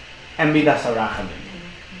and Midas Harachamim.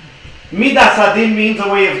 Midas Hadin means a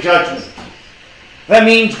way of judgment. That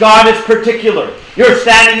means God is particular. You're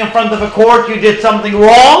standing in front of a court, you did something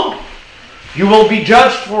wrong, you will be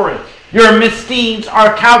judged for it. Your misdeeds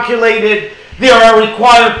are calculated. There are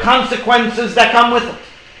required consequences that come with it.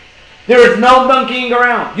 There is no monkeying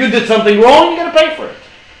around. You did something wrong, you're going to pay for it.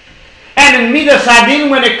 And in Midas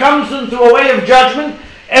Hadin, when it comes into a way of judgment,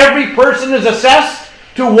 every person is assessed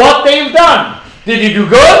to what they've done. Did you do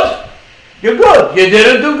good? You're good. You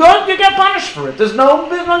didn't do good, you get punished for it. There's no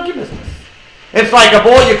monkey business. It's like a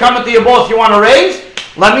boy, you come into your boss, you want a raise?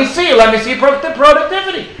 Let me see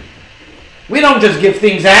productivity. We don't just give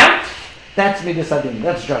things out. That's Midas Hadin,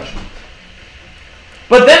 that's judgment.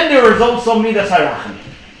 But then there is also Midas Harachamim.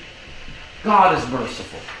 God is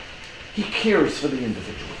merciful. He cares for the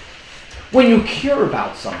individual. When you care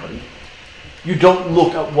about somebody, you don't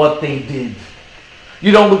look at what they did.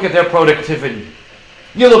 You don't look at their productivity.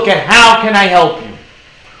 You look at how can I help you?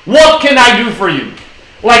 What can I do for you?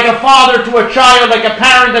 Like a father to a child, like a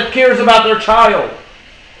parent that cares about their child.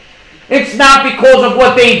 It's not because of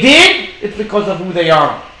what they did, it's because of who they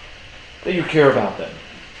are that you care about them.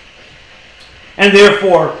 And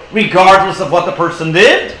therefore, regardless of what the person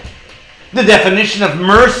did, the definition of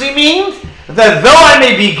mercy means that though I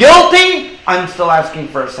may be guilty, I'm still asking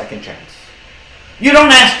for a second chance. You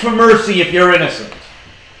don't ask for mercy if you're innocent.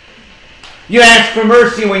 You ask for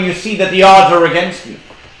mercy when you see that the odds are against you.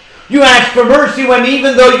 You ask for mercy when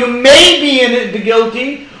even though you may be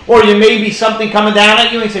guilty, or you may be something coming down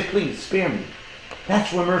at you, and you say, please, spare me.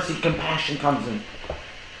 That's where mercy, compassion comes in.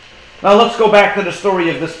 Now let's go back to the story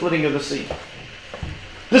of the splitting of the sea.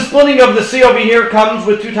 The splitting of the sea over here comes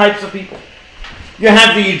with two types of people. You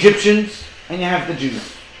have the Egyptians and you have the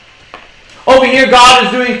Jews. Over here God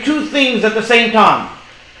is doing two things at the same time.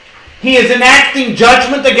 He is enacting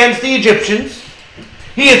judgment against the Egyptians.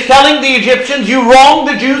 He is telling the Egyptians, you wronged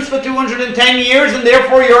the Jews for 210 years and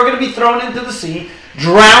therefore you're going to be thrown into the sea,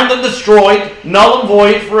 drowned and destroyed, null and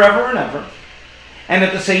void forever and ever. And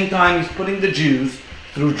at the same time he's putting the Jews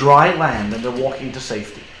through dry land and they're walking to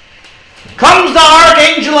safety. Comes the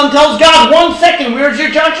archangel and tells God, 1 second, where's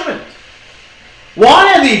your judgment?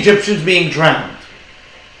 Why are the Egyptians being drowned?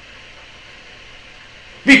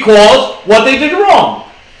 Because what they did wrong.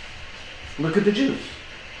 Look at the Jews.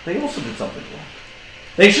 They also did something wrong.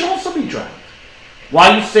 They should also be drowned.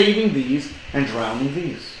 Why are you saving these and drowning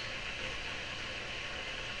these?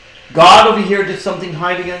 God over here did something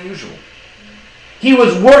highly unusual. He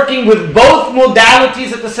was working with both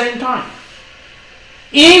modalities at the same time.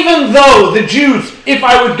 Even though the Jews, if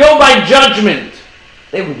I would go by judgment,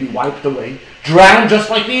 they would be wiped away, drowned just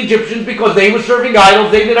like the Egyptians because they were serving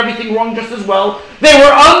idols, they did everything wrong just as well. They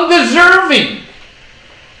were undeserving.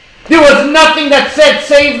 There was nothing that said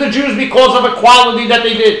save the Jews because of a quality that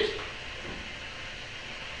they did.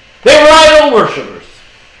 They were idol worshippers.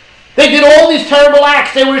 They did all these terrible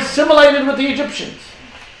acts. They were assimilated with the Egyptians.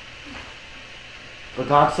 But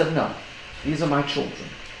God said, no, these are my children.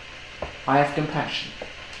 I have compassion.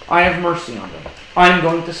 I have mercy on them. I'm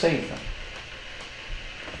going to save them.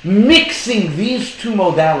 Mixing these two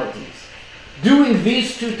modalities, doing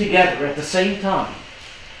these two together at the same time,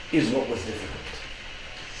 is what was difficult.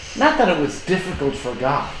 Not that it was difficult for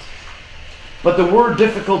God, but the word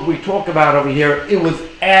difficult we talk about over here, it was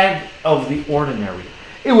out of the ordinary.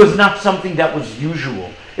 It was not something that was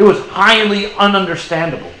usual. It was highly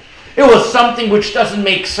ununderstandable. It was something which doesn't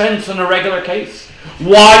make sense in a regular case.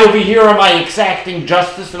 Why over here am I exacting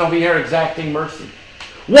justice and over here exacting mercy?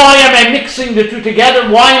 Why am I mixing the two together?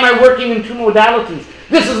 Why am I working in two modalities?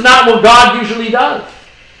 This is not what God usually does.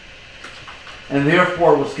 And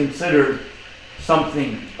therefore was considered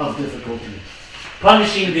something of difficulty.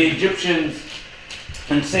 Punishing the Egyptians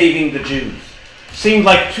and saving the Jews seemed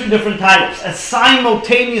like two different types, as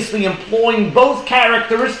simultaneously employing both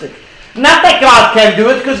characteristics. Not that God can do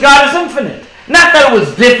it, because God is infinite. Not that it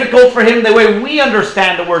was difficult for him the way we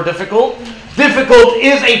understand the word difficult. Difficult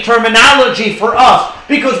is a terminology for us,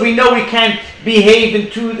 because we know we can't behave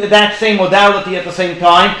in that same modality at the same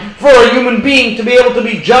time. For a human being to be able to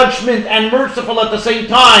be judgment and merciful at the same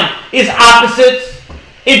time is opposites.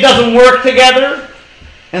 It doesn't work together.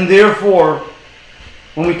 And therefore,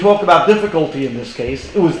 when we talk about difficulty in this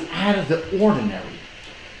case, it was out of the ordinary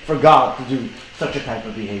for God to do such a type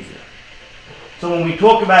of behavior. So when we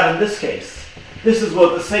talk about in this case, this is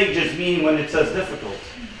what the sages mean when it says difficult.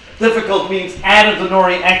 Difficult means out of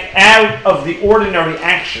the ordinary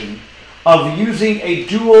action of using a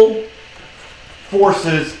dual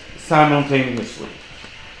forces simultaneously.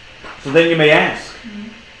 So then you may ask,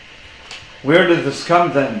 where does this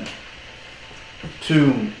come then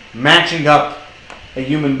to matching up a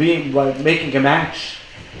human being, by making a match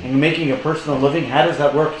and making a personal living? How does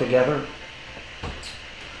that work together?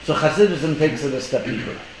 So Hasidism takes it a step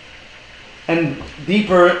deeper. And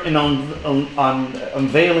deeper in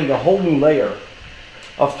unveiling a whole new layer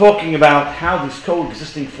of talking about how these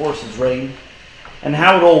coexisting forces reign, and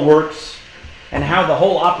how it all works, and how the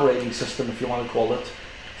whole operating system, if you want to call it,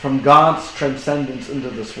 from God's transcendence into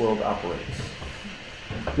this world operates.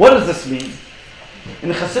 What does this mean?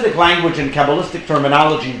 In Hasidic language and Kabbalistic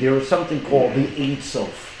terminology, there is something called the Ein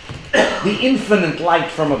Sof, the infinite light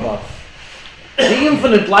from above. The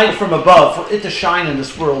infinite light from above, for it to shine in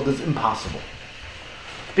this world is impossible,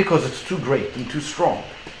 because it's too great and too strong.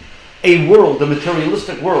 A world, a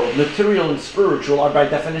materialistic world, material and spiritual are by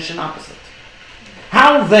definition opposite.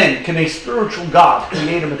 How then can a spiritual God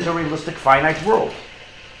create a materialistic finite world?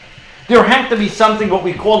 There had to be something what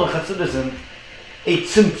we call in Hasidism a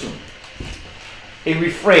tzimtzum, a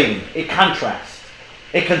refrain, a contrast,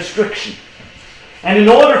 a constriction. And in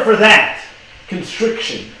order for that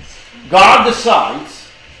constriction, God decides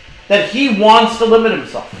that He wants to limit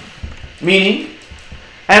Himself. Meaning,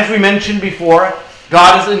 as we mentioned before,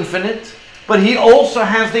 God is infinite, but He also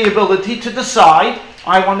has the ability to decide,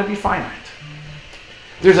 I want to be finite.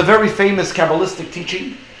 There's a very famous Kabbalistic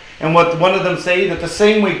teaching, and what one of them say, that the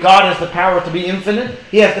same way God has the power to be infinite,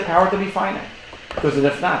 He has the power to be finite. Because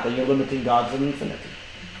if not, then you're limiting God's infinity.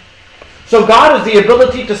 So God has the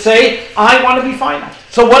ability to say, I want to be finite.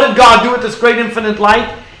 So what did God do with this great infinite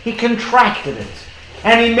light? He contracted it.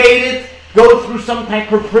 And He made it go through some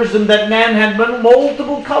type of prism that man had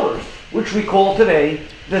multiple colors, which we call today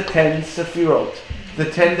the 10 Sefirot,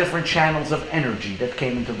 the 10 different channels of energy that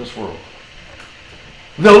came into this world.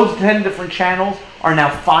 Those 10 different channels are now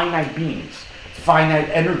finite beings, finite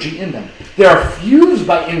energy in them. They are fused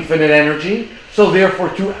by infinite energy, so therefore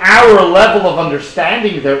to our level of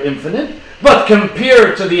understanding they're infinite, but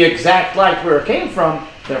compared to the exact light where it came from,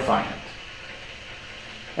 they're finite.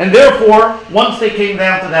 And therefore, once they came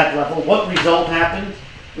down to that level, what result happened?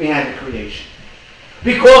 We had a creation.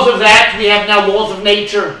 Because of that, we have now laws of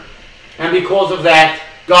nature. And because of that,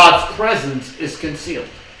 God's presence is concealed.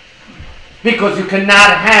 Because you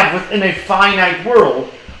cannot have within a finite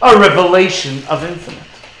world a revelation of infinite.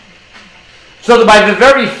 So that by the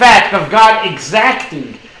very fact of God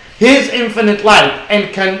exacting His infinite light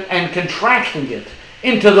and contracting it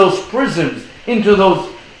into those prisms, into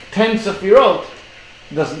those 10 Sefirot,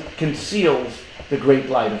 conceals the great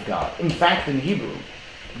light of God. In fact, in Hebrew,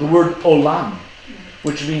 the word olam,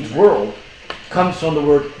 which means world, comes from the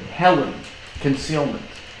word helen, concealment.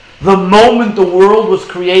 The moment the world was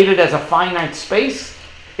created as a finite space,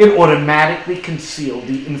 it automatically concealed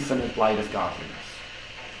the infinite light of godliness.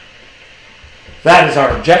 That is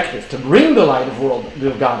our objective, to bring the light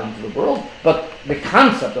of God into the world, but the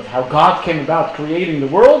concept of how God came about creating the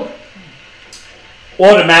world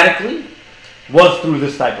automatically was through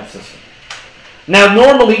this type of system. Now,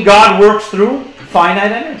 normally God works through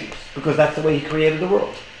finite energies, because that's the way He created the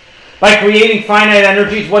world. By creating finite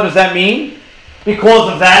energies, what does that mean?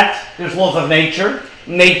 Because of that, there's laws of nature.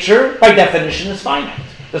 Nature, by definition, is finite.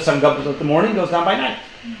 The sun goes up in the morning, goes down by night.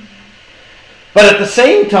 But at the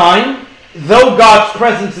same time, though God's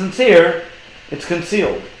presence is here, it's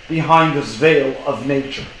concealed behind this veil of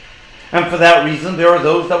nature. And for that reason, there are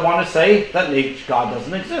those that want to say that God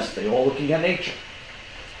doesn't exist. They're all looking at nature.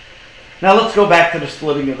 Now let's go back to the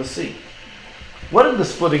splitting of the sea. What did the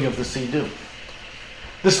splitting of the sea do?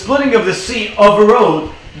 The splitting of the sea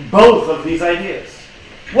overrode both of these ideas.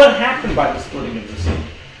 What happened by the splitting of the sea?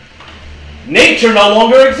 Nature no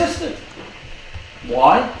longer existed.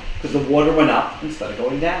 Why? Because the water went up instead of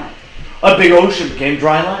going down. A big ocean became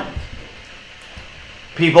dry land.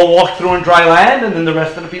 People walked through on dry land, and then the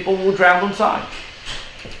rest of the people will drown inside.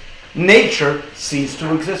 Nature ceased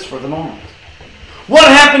to exist for the moment. What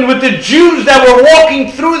happened with the Jews that were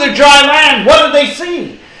walking through the dry land? What did they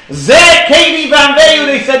see? Zeh Kedi Vanveyu,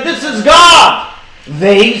 they said, this is God.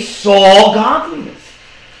 They saw godliness.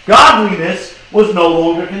 Godliness was no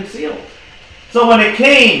longer concealed. So when it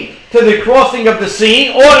came to the crossing of the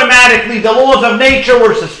sea, automatically the laws of nature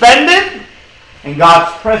were suspended, and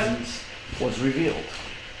God's presence was revealed.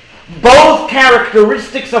 Both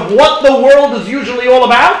characteristics of what the world is usually all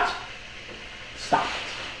about stopped,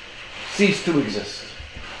 ceased to exist.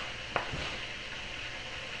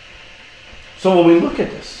 So when we look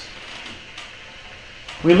at this,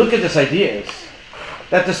 idea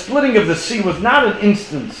that the splitting of the sea was not an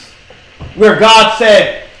instance where God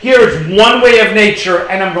said, here's one way of nature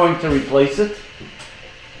and I'm going to replace it.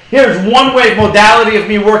 Here's one way of modality of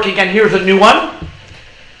me working and here's a new one.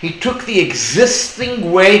 He took the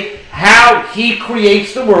existing way, how He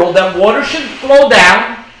creates the world, that water should flow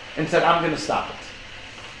down, and said, I'm going to stop it.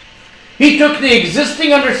 He took the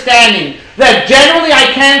existing understanding that generally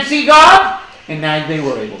I can't see God, and now they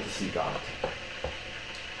were able to see God.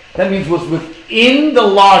 that means was within the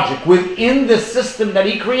logic, within the system that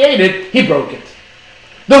he created, he broke it.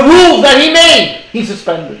 The rules that he made, he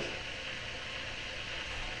suspended.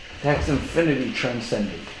 That's infinity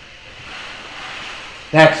transcending.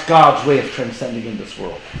 That's God's way of transcending in this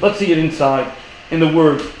world. Let's see it inside in the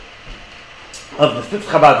words of the fifth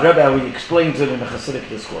Chabad Rebbe, how he explains it in the Hasidic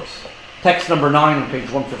discourse. Text number 9 on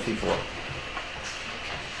page 154.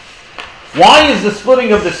 Why is the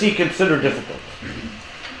splitting of the sea considered difficult?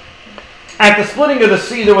 At the splitting of the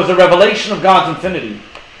sea, there was a revelation of God's infinity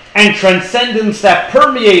and transcendence that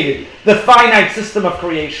permeated the finite system of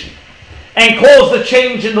creation and caused a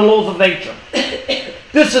change in the laws of nature.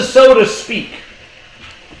 This is, so to speak,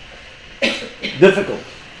 difficult.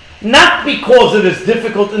 Not because it is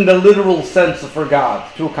difficult in the literal sense for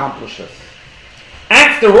God to accomplish this.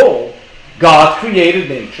 After all, God created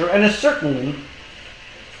nature, and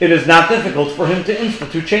it is not difficult for him to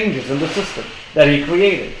institute changes in the system that he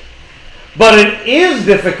created. But it is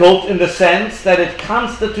difficult in the sense that it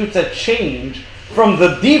constitutes a change from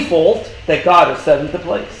the default that God has set into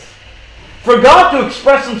place. For God to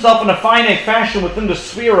express himself in a finite fashion within the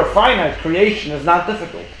sphere of finite creation is not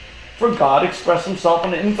difficult. For God to express himself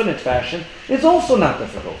in an infinite fashion is also not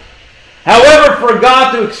difficult. However, for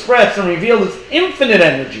God to express and reveal his infinite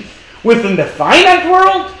energy within the finite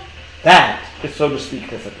world, that is, so to speak,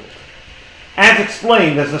 difficult. As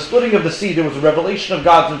explained, as the splitting of the sea, there was a revelation of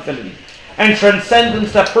God's infinity and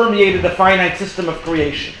transcendence that permeated the finite system of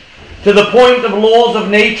creation. To the point of laws of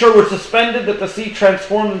nature were suspended that the sea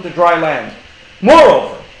transformed into dry land.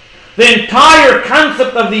 Moreover, the entire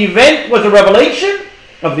concept of the event was a revelation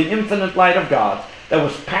of the infinite light of God that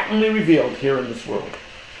was patently revealed here in this world.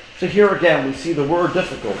 So here again we see the word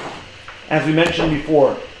difficult. As we mentioned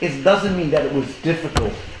before, it doesn't mean that it was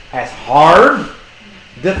difficult as hard,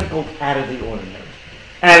 difficult out of the ordinary.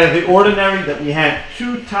 Out of the ordinary that we had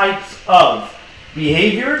two types of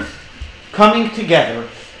behaviors coming together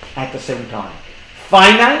at the same time.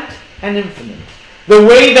 Finite and infinite. The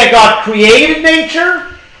way that God created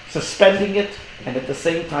nature, suspending it, and at the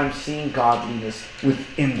same time seeing godliness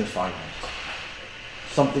within the finite.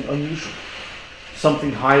 Something unusual.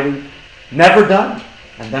 Something highly never done.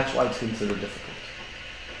 And that's why it's considered difficult.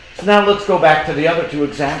 So now let's go back to the other two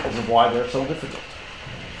examples of why they're so difficult.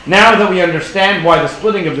 Now that we understand why the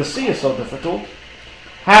splitting of the sea is so difficult,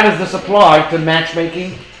 how does this apply to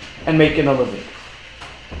matchmaking and making a living?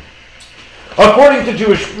 According to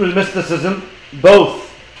Jewish mysticism,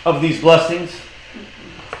 both of these blessings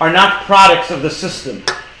are not products of the system.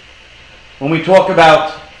 When we talk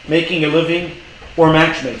about making a living or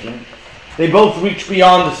matchmaking, they both reach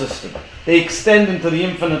beyond the system. They extend into the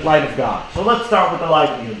infinite light of God. So let's start with the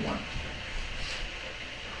livelihood one.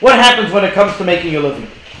 What happens when it comes to making a living?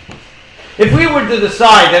 If we were to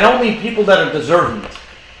decide that only people that are deserving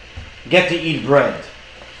get to eat bread,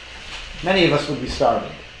 many of us would be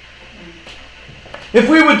starving. If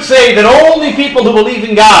we would say that only people who believe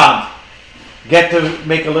in God get to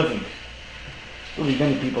make a living, there will be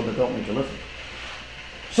many people that don't make a living.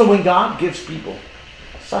 So when God gives people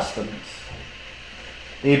sustenance,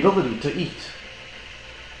 the ability to eat,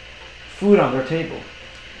 food on their table,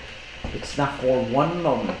 it's not for one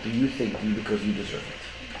moment do you think because you deserve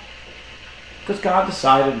it. Because God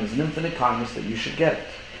decided in his infinite kindness that you should get it.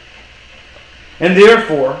 And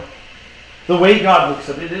therefore, the way God looks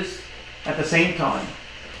at it is, at the same time,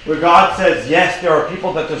 where God says, yes, there are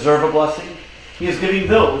people that deserve a blessing, he is giving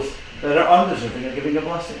those that are undeserving and giving a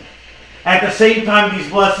blessing. At the same time, these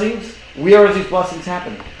blessings, where are these blessings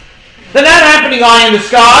happening? They're not happening high in the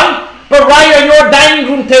sky, but right on your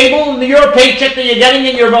dining room table, and your paycheck that you're getting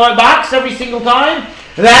in your box every single time.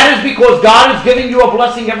 That is because God is giving you a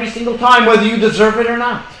blessing every single time, whether you deserve it or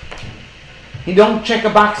not. You don't check a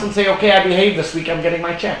box and say, okay, I behaved this week, I'm getting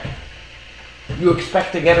my check. You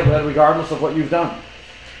expect to get it regardless of what you've done.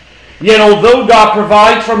 Yet although God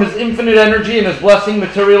provides from his infinite energy and his blessing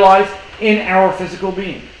materialized in our physical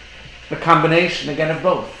being, the combination again of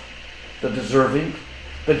both, the deserving,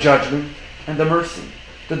 the judgment, and the mercy,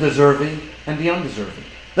 the deserving and the undeserving,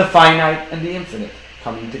 the finite and the infinite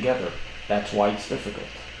coming together. That's why it's difficult.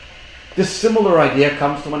 This similar idea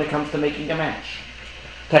comes to when it comes to making a match.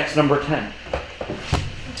 Text number 10.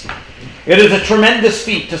 It is a tremendous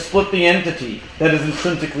feat to split the entity that is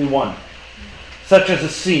intrinsically one, such as a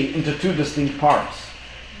sea, into two distinct parts.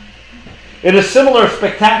 It is a similar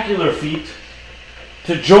spectacular feat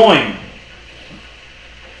to join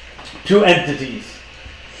two entities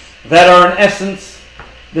that are in essence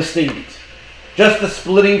distinct. Just as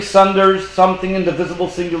splitting sunders something indivisible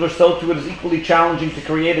singular, so too it is equally challenging to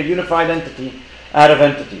create a unified entity out of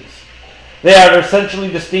entities. They are essentially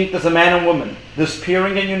distinct as a man and woman. This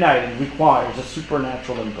pairing and uniting requires a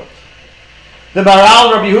supernatural input. The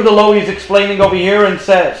Maharal Rabbi Yehuda Lowy is explaining over here and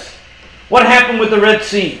says, what happened with the Red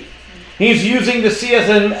Sea? He's using the sea as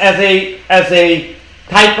a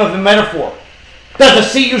type of a metaphor. Does the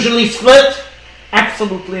sea usually split?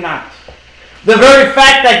 Absolutely not. The very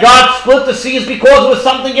fact that God split the sea is because it was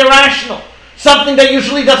something irrational. Something that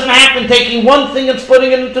usually doesn't happen, taking one thing and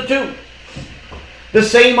splitting it into two. The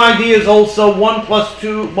same idea is also 1 plus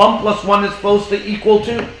 1 is supposed to equal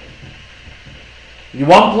 2. 1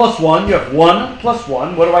 plus 1, you have 1 plus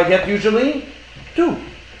 1. What do I get usually? 2.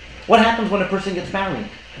 What happens when a person gets married?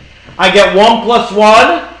 I get 1 plus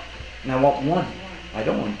 1, and I want 1. I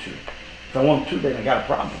don't want 2. If I want 2, then I got a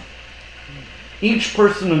problem. Each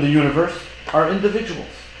person in the universe are individuals.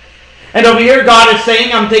 And over here God is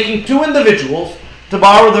saying, I'm taking 2 individuals, to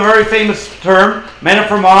borrow the very famous term, men are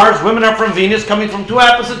from Mars, women are from Venus, coming from 2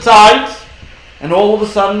 opposite sides, and all of a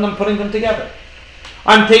sudden I'm putting them together.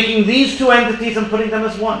 I'm taking these 2 entities and putting them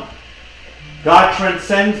as one. God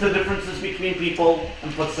transcends the differences between people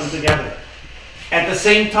and puts them together. At the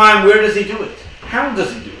same time, where does He do it? How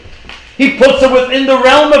does He do it? He puts it within the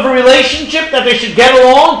realm of a relationship that they should get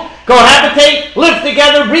along, cohabitate, live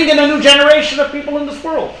together, bring in a new generation of people in this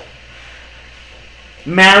world.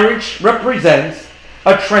 Marriage represents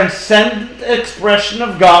a transcendent expression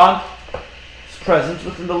of God's presence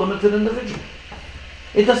within the limited individual.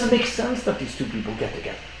 It doesn't make sense that these 2 people get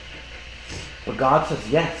together. But God says,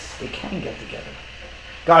 yes, they can get together.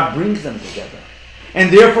 God brings them together.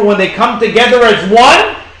 And therefore, when they come together as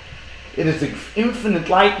one, it is infinite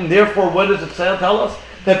light. And therefore, what does it tell us?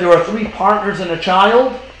 That there are 3 partners in a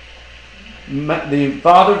child. The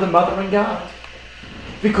Father, the Mother, and God.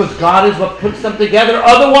 Because God is what puts them together.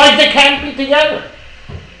 Otherwise, they can't be together.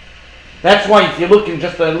 That's why if you look in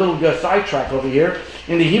just a little sidetrack over here,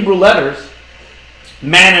 in the Hebrew letters,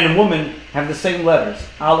 man and woman have the same letters,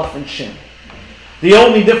 Aleph and Shin. The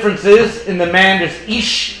only difference is, in the man there's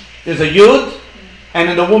Ish, there's a Yud,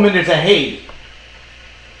 and in the woman there's a Hey.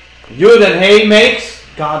 Yud and Hey makes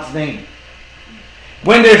God's name.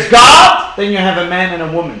 When there's God, then you have a man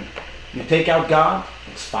and a woman. You take out God,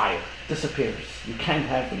 it's fire, disappears. You can't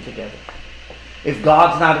have them together. If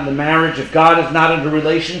God's not in the marriage, if God is not in the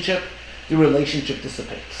relationship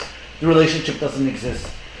dissipates. The relationship doesn't exist.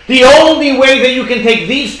 The only way that you can take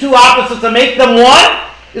these 2 opposites and make them one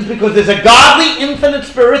is because there's a godly infinite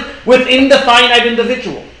spirit within the finite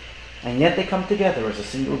individual. And yet they come together as a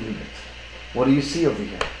single unit. What do you see over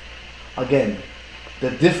here? Again,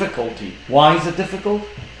 the difficulty. Why is it difficult?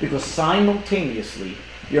 Because simultaneously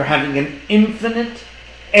you're having an infinite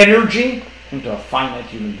energy into a finite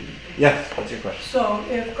human being. Yes, what's your question? So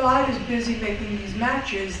if God is busy making these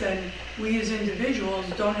matches, then we as individuals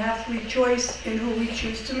don't have free choice in who we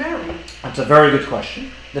choose to marry. That's a very good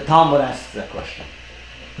question. The Talmud asks that question.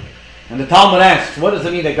 And the Talmud asks, what does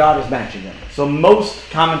it mean that God is matching them? So most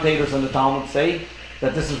commentators on the Talmud say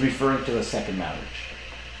that this is referring to a second marriage.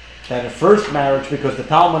 That a first marriage, because the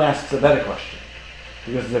Talmud asks a better question.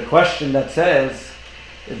 Because the question that says,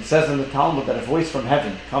 it says in the Talmud that a voice from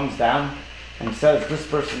heaven comes down and says, this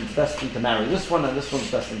person is destined to marry this one, and this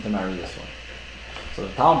one's destined to marry this one. So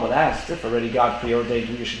the Talmud asks, if already God preordained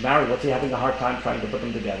who you should marry, what's He having a hard time trying to put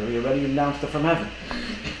them together? He already announced it from heaven.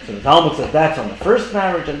 So the Talmud says that's on the first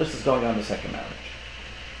marriage, and this is going on the second marriage.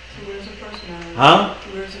 So where's the first marriage? Huh?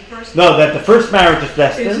 Where's the first? No, that the first marriage is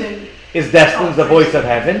destined. The voice of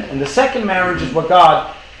heaven, and the second marriage is what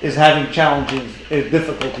God is having challenges,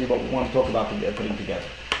 difficulty, what we want to talk about putting together.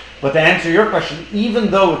 But to answer your question,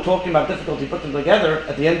 even though we're talking about difficulty putting them together,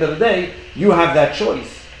 at the end of the day, you have that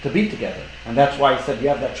choice to be together. And that's why I said you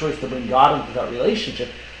have that choice to bring God into that relationship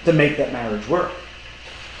to make that marriage work.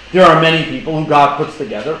 There are many people who God puts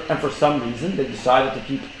together, and for some reason they decided to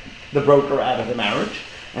keep the broker out of the marriage,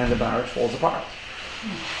 and the marriage falls apart.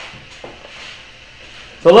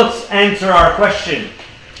 So let's answer our question.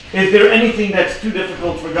 Is there anything that's too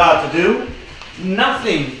difficult for God to do?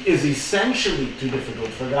 Nothing is essentially too difficult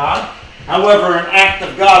for God. However, an act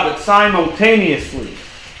of God that simultaneously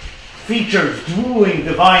features dueling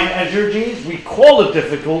divine energies, we call it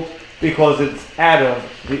difficult because it's out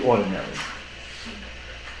of the ordinary.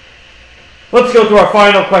 Let's go to our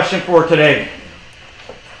final question for today.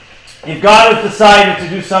 If God has decided to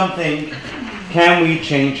do something, can we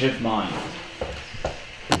change His mind?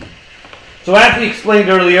 So as we explained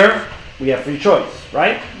earlier, we have free choice,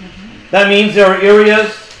 right? That means there are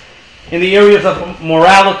areas, in the areas of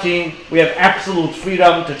morality, we have absolute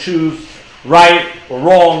freedom to choose right or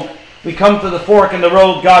wrong. We come to the fork in the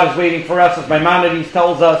road, God is waiting for us, as Maimonides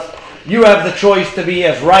tells us, you have the choice to be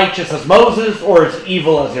as righteous as Moses or as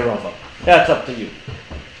evil as Yehovah. That's up to you.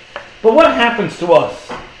 But what happens to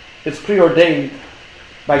us is preordained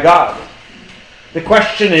by God. The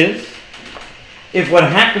question is, if what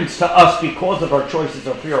happens to us because of our choices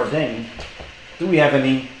are preordained, do we have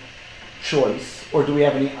any choice or do we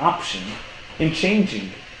have any option in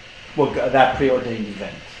changing that preordained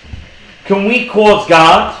event? Can we cause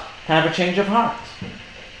God to have a change of heart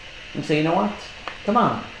and say, you know what? Come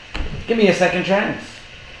on, give me a second chance.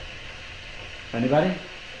 Anybody?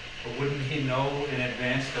 But wouldn't he know in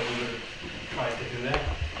advance that we would have tried to do that?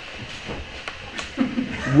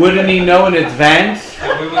 Wouldn't he know in advance?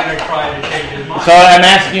 That we would have tried to change his mind? So I'm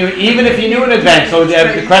asking you, even if he knew in advance, so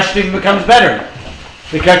the question even becomes better.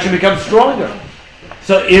 The question becomes stronger.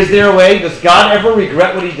 So is there a way, does God ever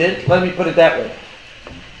regret what he did? Let me put it that way.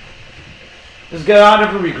 Does God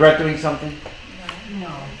ever regret doing something?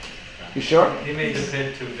 No. You sure? He made the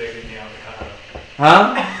pit too big in the avocado.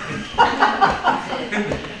 Huh?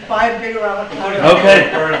 Buy a bigger avocado.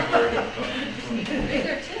 Okay.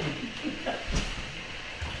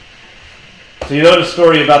 So you know the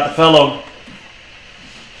story about the fellow.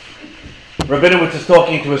 Rabinowitz is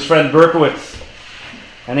talking to his friend Berkowitz.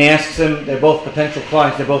 And he asks him, they're both potential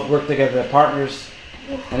clients, they both work together, they're partners.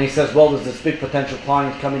 And he says, well, there's this big potential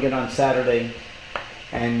client coming in on Saturday,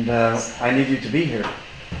 and I need you to be here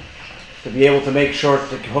to be able to make sure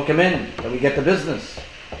to hook him in, that we get the business.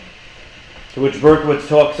 To which Berkowitz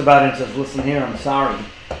talks about it and says, listen here, I'm sorry,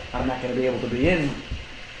 I'm not going to be able to be in.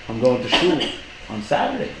 I'm going to shul on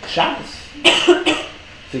Saturday, Shabbos.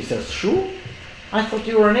 So he says, shul? I thought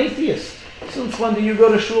you were an atheist. Since when do you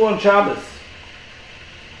go to shul on Shabbos?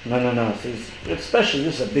 No. Says, especially,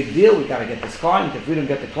 this is a big deal. We got to get this client. If we don't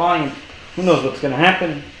get the client, who knows what's going to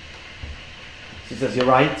happen? He says, you're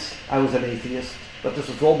right. I was an atheist. But this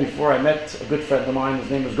was all before I met a good friend of mine. His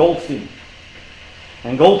name was Goldstein.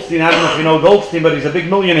 And Goldstein, I don't know if you know Goldstein, but he's a big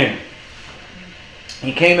millionaire.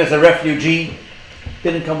 He came as a refugee,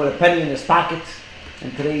 didn't come with a penny in his pocket,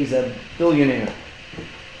 and today he's a billionaire.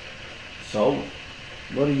 So,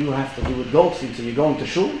 what do you have to do with Goldstein? So you're going to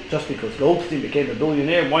shul? Just because Goldstein became a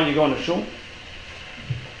billionaire, why are you going to shul?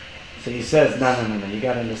 So he says, no, you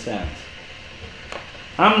got to understand.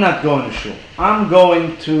 I'm not going to shul. I'm not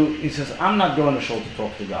going to shul to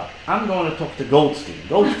talk to God. I'm going to talk to Goldstein.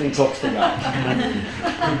 Goldstein talks to God.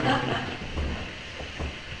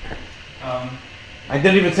 I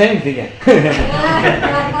didn't even say anything yet.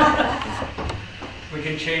 We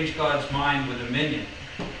can change God's mind with a minion.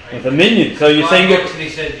 Right? With a minion. So you're saying God looks and he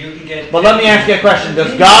says, you can get... Well, let me ask you a question.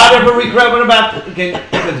 Does God ever regret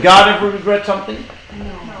does God ever regret something?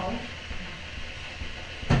 No.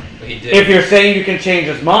 But he did. If you're saying you can change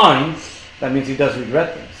his mind, that means he does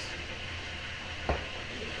regret things.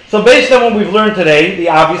 So based on what we've learned today, the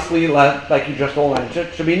obviously, like you just all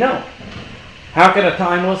answered, should be no. How can a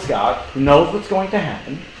timeless God, who knows what's going to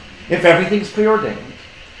happen, if everything's preordained,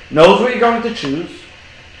 knows what you're going to choose,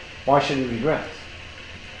 why should he regret?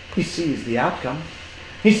 He sees the outcome.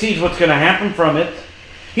 He sees what's going to happen from it.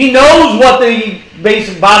 He knows what the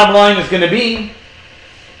basic bottom line is going to be.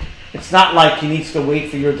 It's not like he needs to wait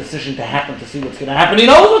for your decision to happen to see what's going to happen. He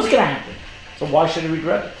knows what's going to happen. So why should he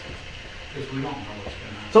regret it? Because we don't know what's going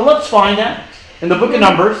to happen. So let's find out. In the book of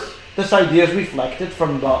Numbers, this idea is reflected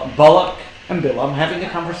from Balak and Bilam having a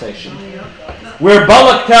conversation, where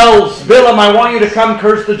Balak tells Bilam, I want you to come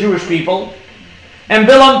curse the Jewish people. And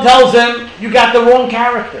Bilam tells him, you got the wrong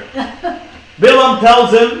character. Bilam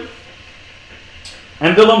tells him,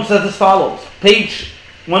 and Bilam says as follows, page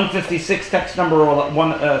 156, text number 11.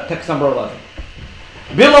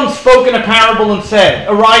 Bilam spoke in a parable and said,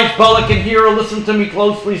 arise, Balak, and hear or listen to me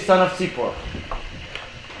closely, son of Zippor.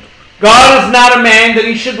 God is not a man that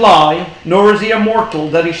he should lie, nor is he a mortal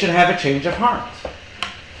that he should have a change of heart.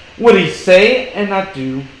 What he say and not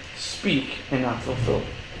do, speak and not fulfill.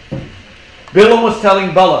 Bilam was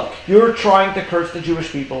telling Balak, you're trying to curse the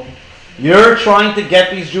Jewish people. You're trying to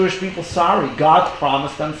get these Jewish people sorry. God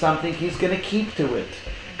promised them something, he's going to keep to it.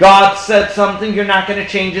 God said something, you're not going to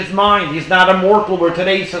change his mind. He's not immortal where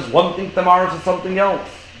today he says one thing, tomorrow says something else.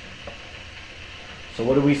 So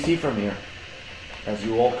what do we see from here? As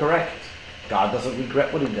you all correct, God doesn't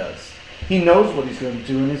regret what he does. He knows what he's going to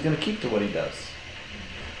do and he's going to keep to what he does.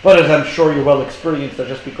 But as I'm sure you're well experienced, that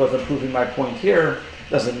just because I'm proving my point here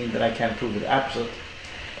doesn't mean that I can't prove it absent.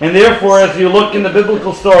 And therefore, as you look in the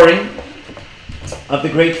biblical story of the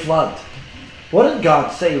great flood, what did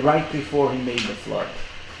God say right before he made the flood?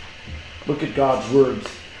 Look at God's words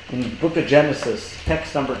in the book of Genesis,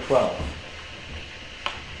 text number 12.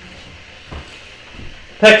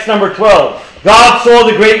 Text number 12. God saw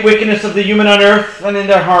the great wickedness of the human on earth, and in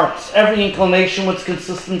their hearts every inclination was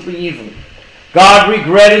consistently evil. God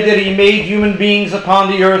regretted that he made human beings upon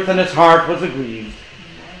the earth, and his heart was aggrieved.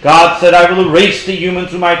 God said, I will erase the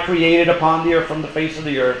humans whom I created upon the earth from the face of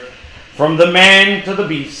the earth, from the man to the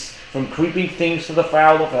beast, from creeping things to the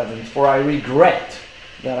fowl of heavens, for I regret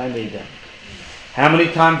that I made them. How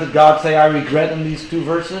many times did God say I regret in these two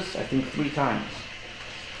verses? I think 3 times.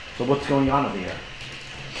 So what's going on over here?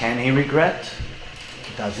 Can he regret?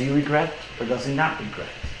 Does he regret? Or does he not regret?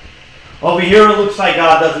 Over here it looks like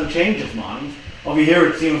God doesn't change his mind. Over here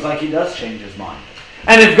it seems like he does change his mind.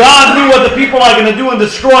 And if God knew what the people are going to do in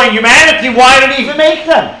destroying humanity, why did he even make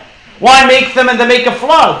them? Why make them and to make a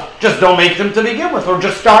flood? Just don't make them to begin with. Or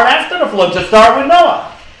just start after the flood. Just start with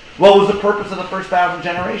Noah. What was the purpose of the first 1,000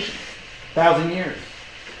 generations? 1,000 years.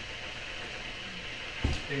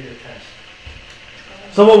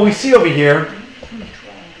 So what we see over here,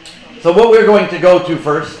 so what we're going to go to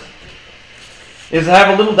first is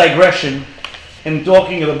have a little digression in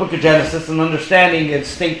talking of the book of Genesis and understanding its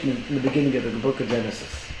statement in the beginning of the book of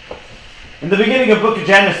Genesis. In the beginning of the book of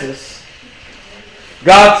Genesis,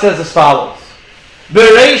 God says as follows.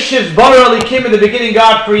 Bereshit bara Elokim, in the beginning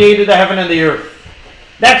God created the heaven and the earth.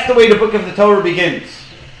 That's the way the book of the Torah begins.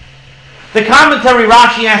 The commentary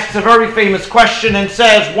Rashi asks a very famous question and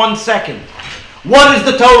says, 1 second. What is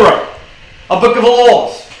the Torah? A book of the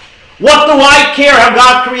laws. What do I care how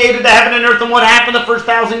God created the heaven and earth and what happened the first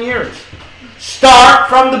 1,000 years? Start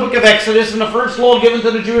from the book of Exodus and the first law given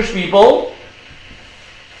to the Jewish people.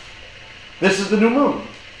 This is the new moon.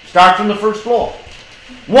 Start from the first law.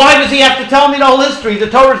 Why does he have to tell me the whole history? The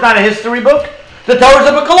Torah is not a history book. The Torah is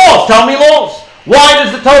a book of laws. Tell me laws. Why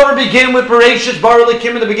does the Torah begin with Bereshit bara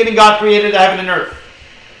Elokim, in the beginning God created the heaven and earth?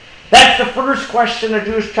 That's the first question a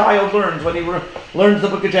Jewish child learns when he learns the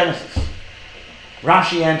book of Genesis.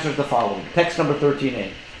 Rashi answers the following. Text number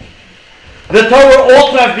 13a. The Torah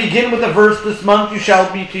ought to have begin with the verse, this month you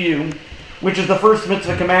shall be to you, which is the first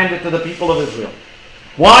mitzvah commanded to the people of Israel.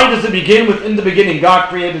 Why does it begin with, in the beginning God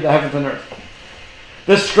created the heavens and earth?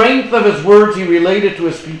 The strength of his words he related to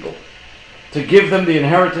his people, to give them the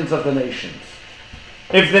inheritance of the nations.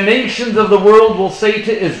 If the nations of the world will say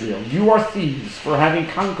to Israel, you are thieves for having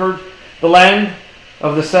conquered the land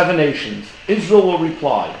of the 7 nations, Israel will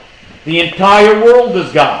reply, the entire world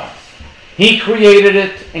is God's. He created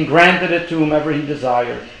it and granted it to whomever he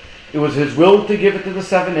desired. It was his will to give it to the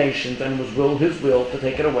 7 nations, and it was his will to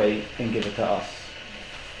take it away and give it to us.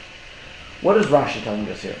 What is Rashi telling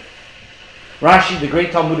us here? Rashi, the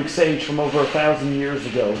great Talmudic sage from over 1,000 years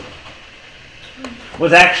ago,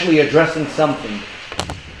 was actually addressing something.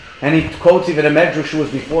 And he quotes even a medrash who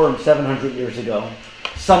was before him 700 years ago.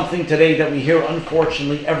 Something today that we hear,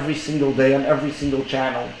 unfortunately, every single day on every single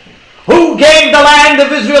channel. Who gave the land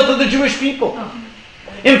of Israel to the Jewish people?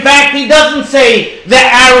 In fact, he doesn't say the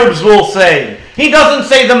Arabs will say. He doesn't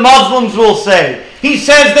say the Muslims will say. He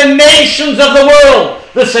says the nations of the world,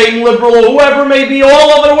 the same liberal or whoever may be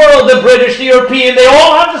all over the world, the British, the European, they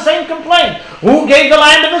all have the same complaint. Who gave the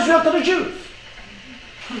land of Israel to the Jews?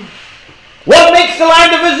 What makes the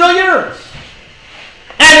land of Israel yours?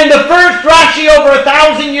 And in the first Rashi over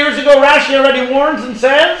 1,000 years ago, Rashi already warns and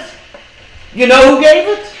says, you know who gave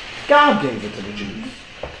it? God gave it to the Jews.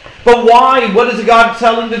 But why? What is God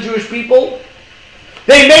telling the Jewish people?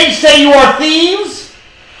 They may say you are thieves.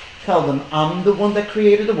 Tell them, I'm the one that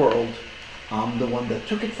created the world. I'm the one that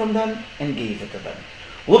took it from them and gave it to them.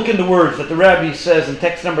 Look in the words that the Rabbi says in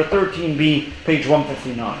text number 13b, page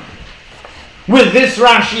 159. With this,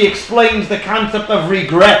 Rashi explains the concept of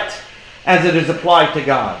regret as it is applied to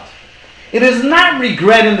God. It is not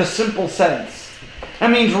regret in the simple sense.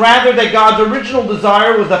 That means rather that God's original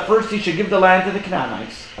desire was that first he should give the land to the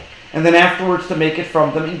Canaanites, and then afterwards to make it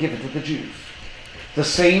from them and give it to the Jews. The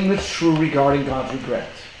same is true regarding God's regret.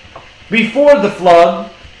 Before the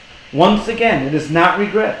flood, once again, it is not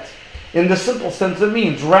regret. In the simple sense, it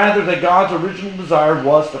means rather that God's original desire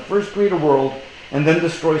was to first create a world and then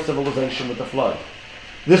destroy civilization with the flood.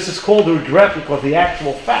 This is called regret because the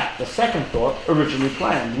actual fact, the second thought, originally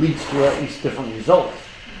planned, leads to at least different results.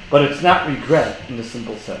 But it's not regret in the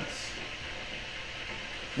simple sense.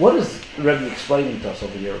 What is the Rebbe explaining to us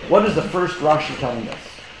over here? What is the first Rashi telling us?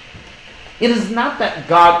 It is not that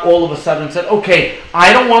God all of a sudden said, okay,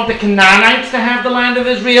 I don't want the Canaanites to have the land of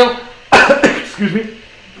Israel. Excuse me.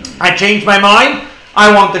 I changed my mind.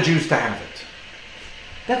 I want the Jews to have it.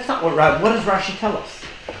 That's not what does Rashi tell us?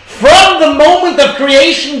 From the moment of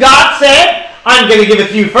creation, God said, I'm going to give it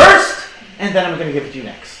to you first, and then I'm going to give it to you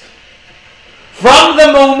next. From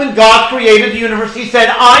the moment God created the universe, he said,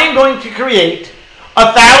 I'm going to create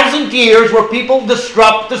 1,000 years where people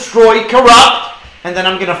destroy, corrupt, and then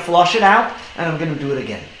I'm going to flush it out, and I'm going to do it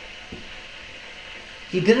again.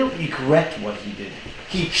 He didn't regret what he did.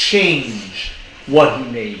 He changed what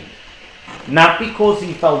he made. Not because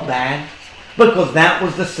he felt bad, because that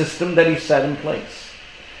was the system that he set in place.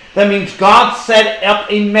 That means God set up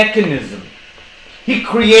a mechanism. He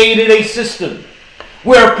created a system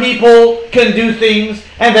where people can do things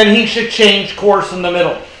and then he should change course in the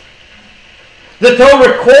middle. The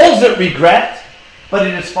Torah calls it regret, but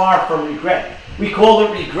it is far from regret. We call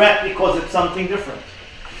it regret because it's something different.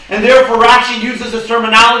 And therefore Rashi uses this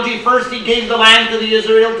terminology. First he gave the land to the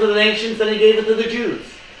Israel, to the nations, then he gave it to the Jews.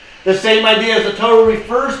 The same idea as the Torah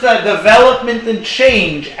refers to development and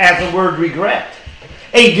change as the word regret.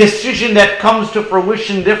 A decision that comes to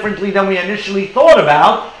fruition differently than we initially thought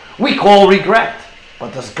about, we call regret.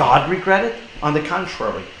 But does God regret it? On the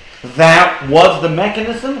contrary. That was the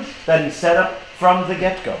mechanism that he set up from the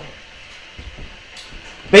get-go.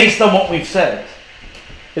 Based on what we've said,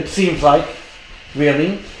 it seems like,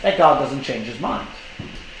 really, that God doesn't change his mind.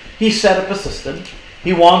 He set up a system.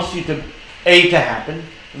 He wants you to A to happen,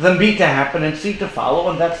 then B to happen, and C to follow,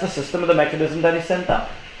 and that's the system of the mechanism that he sent up.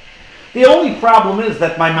 The only problem is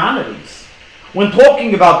that Maimonides, when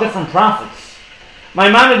talking about different prophets,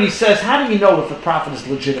 Maimonides says, how do you know if the prophet is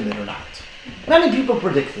legitimate or not? Many people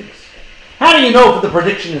predict things. How do you know if the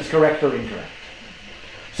prediction is correct or incorrect?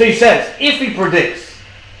 So he says, if he predicts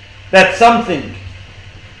that something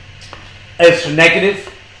is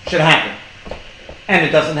negative, should happen, and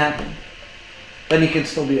it doesn't happen, then he can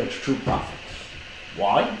still be a true prophet.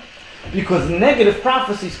 Why? Because negative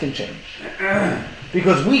prophecies can change.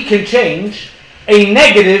 Because we can change a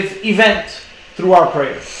negative event through our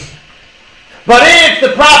prayers. But if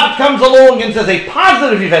the prophet comes along and says a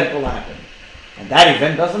positive event will happen, and that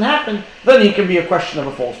event doesn't happen, then he can be a question of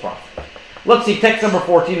a false prophet. Let's see text number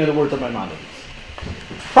 14 in the words of Maimonides.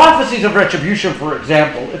 Prophecies of retribution, for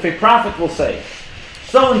example, if a prophet will say,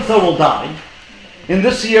 so-and-so will die, in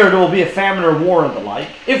this year there will be a famine or war and the like,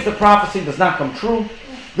 if the prophecy does not come true,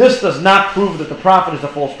 this does not prove that the prophet is a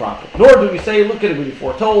false prophet. Nor do we say, look at it, we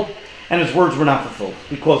foretold, and his words were not fulfilled.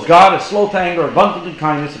 Because God is slow to anger, abundant in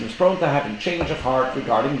kindness, and is prone to having change of heart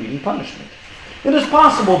regarding meeting punishment. It is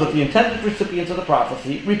possible that the intended recipients of the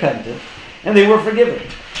prophecy repented, and they were forgiven,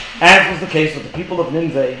 as was the case with the people of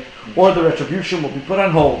Nineveh, or the retribution will be put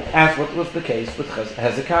on hold, as what was the case with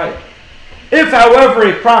Hezekiah. If, however,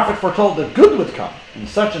 a prophet foretold that good would come, and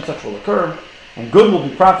such will occur, and good will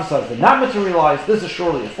be prophesied and not materialize, this is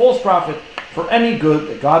surely a false prophet, for any good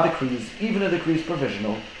that God decrees, even a decrees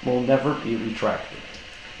provisional, will never be retracted.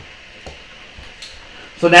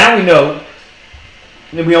 So now we know,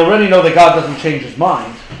 and we already know that God doesn't change his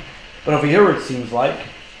mind, but over here it seems like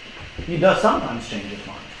he does sometimes change his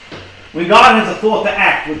mind. When God has a thought to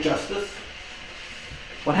act with justice,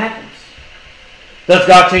 what happens? Does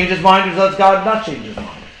God change his mind or does God not change his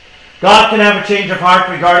mind? God can have a change of heart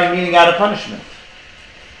regarding meting out a punishment.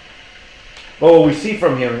 But what we see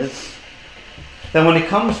from here is that when it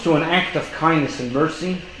comes to an act of kindness and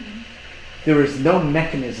mercy, there is no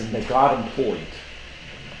mechanism that God employed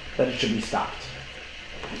that it should be stopped.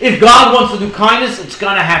 If God wants to do kindness, it's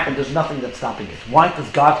going to happen. There's nothing that's stopping it. Why? Because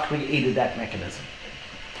God created that mechanism.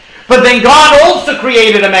 But then God also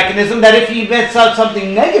created a mechanism that if he meant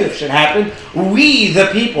something negative should happen, we, the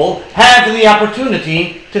people, have the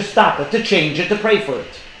opportunity to stop it, to change it, to pray for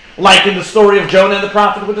it. Like in the story of Jonah and the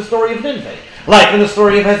prophet with the story of Nineveh. Like in the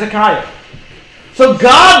story of Hezekiah. So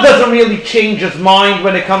God doesn't really change his mind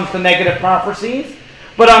when it comes to negative prophecies.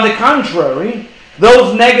 But on the contrary,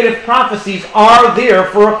 those negative prophecies are there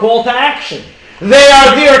for a call to action. They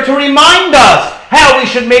are there to remind us how we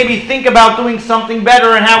should maybe think about doing something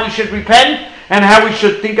better and how we should repent and how we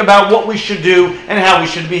should think about what we should do and how we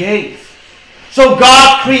should behave. So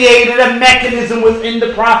God created a mechanism within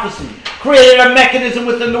the prophecy, created a mechanism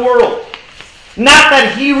within the world. Not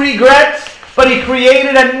that he regrets, but he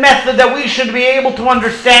created a method that we should be able to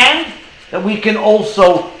understand, that we can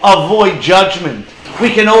also avoid judgment. We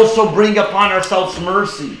can also bring upon ourselves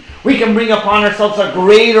mercy. We can bring upon ourselves a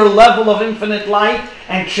greater level of infinite light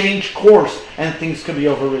and change course, and things can be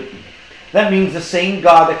overwritten. That means the same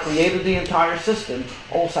God that created the entire system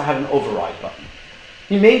also had an override button.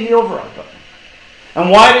 He made the override button.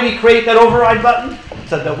 And why did he create that override button?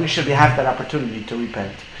 So that we should have that opportunity to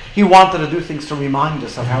repent. He wanted to do things to remind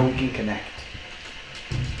us of how we can connect.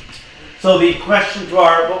 So the question to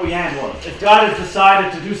what we had was, if God has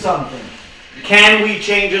decided to do something, can we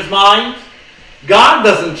change his mind? God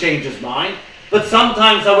doesn't change his mind, but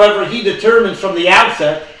sometimes, however, he determines from the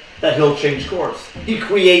outset that he'll change course. He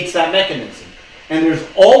creates that mechanism. And there's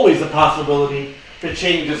always a possibility to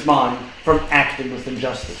change his mind from acting with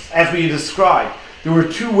injustice. As we described, there were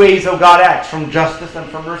two ways how God acts, from justice and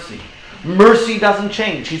from mercy. Mercy doesn't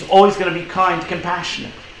change. He's always going to be kind,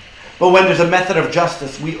 compassionate. But when there's a method of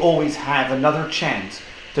justice, we always have another chance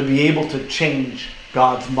to be able to change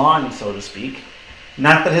God's mind, so to speak.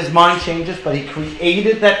 Not that his mind changes, but he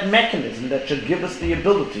created that mechanism that should give us the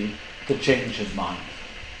ability to change his mind.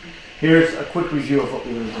 Here's a quick review of what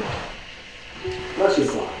we're going to do. Lesson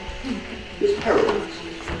 5 is paradoxes.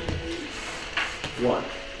 1.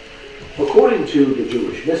 According to the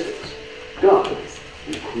Jewish mystics, God,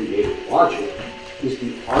 who created logic, is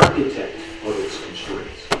the architect of its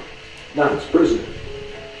constraints, not its prisoner.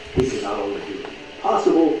 He can not only do the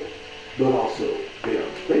impossible, but also the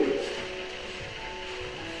unthinkable.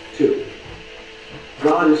 2.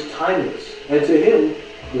 God is timeless, and to him,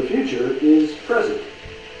 the future is present.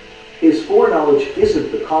 His foreknowledge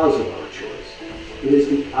isn't the cause of our choice. It is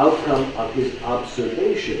the outcome of his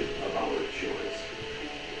observation of our choice.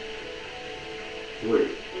 3.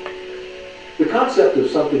 The concept of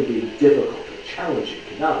something being difficult or challenging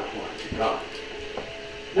cannot apply to God.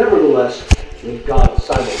 Nevertheless, when God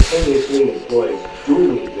simultaneously employs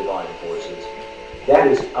dueling divine forces, that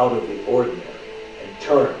is out of the ordinary and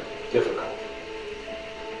termed difficult.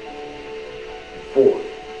 4.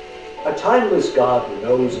 A timeless God who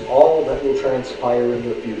knows all that will transpire in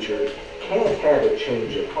the future can't have a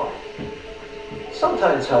change of heart.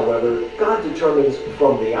 Sometimes, however, God determines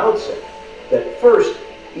from the outset that first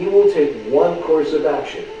he will take one course of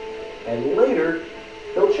action, and later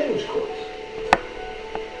he'll change course.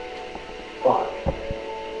 5.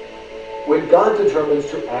 When God determines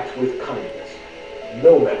to act with kindness,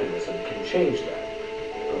 no mechanism can change that.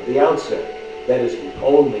 From the outset, that is the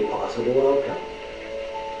only possible outcome.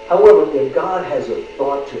 However, when God has a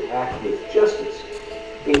thought to act with justice,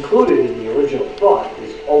 included in the original thought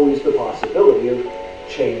is always the possibility of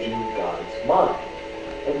changing God's mind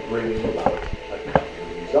and bringing about a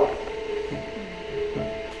kinder result.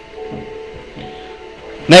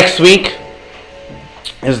 Next week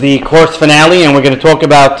is the course finale, and we're going to talk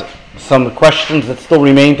about some questions that still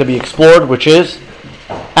remain to be explored, which is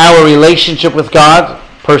our relationship with God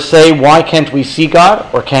per se. Why can't we see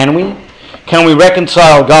God, or can we? Can we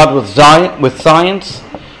reconcile God with science?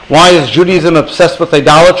 Why is Judaism obsessed with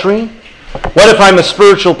idolatry? What if I'm a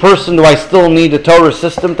spiritual person? Do I still need a Torah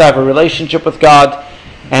system to have a relationship with God?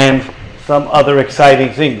 And some other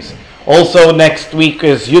exciting things. Also, next week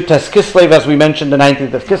is Yutes Kislev, as we mentioned, the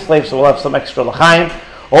 19th of Kislev, so we'll have some extra l'chaim.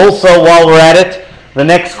 Also, while we're at it, the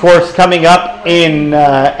next course coming up in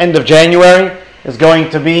end of January is going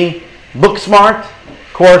to be Booksmart,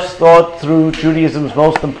 course thought through Judaism's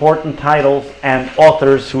most important titles and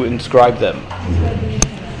authors who inscribe them.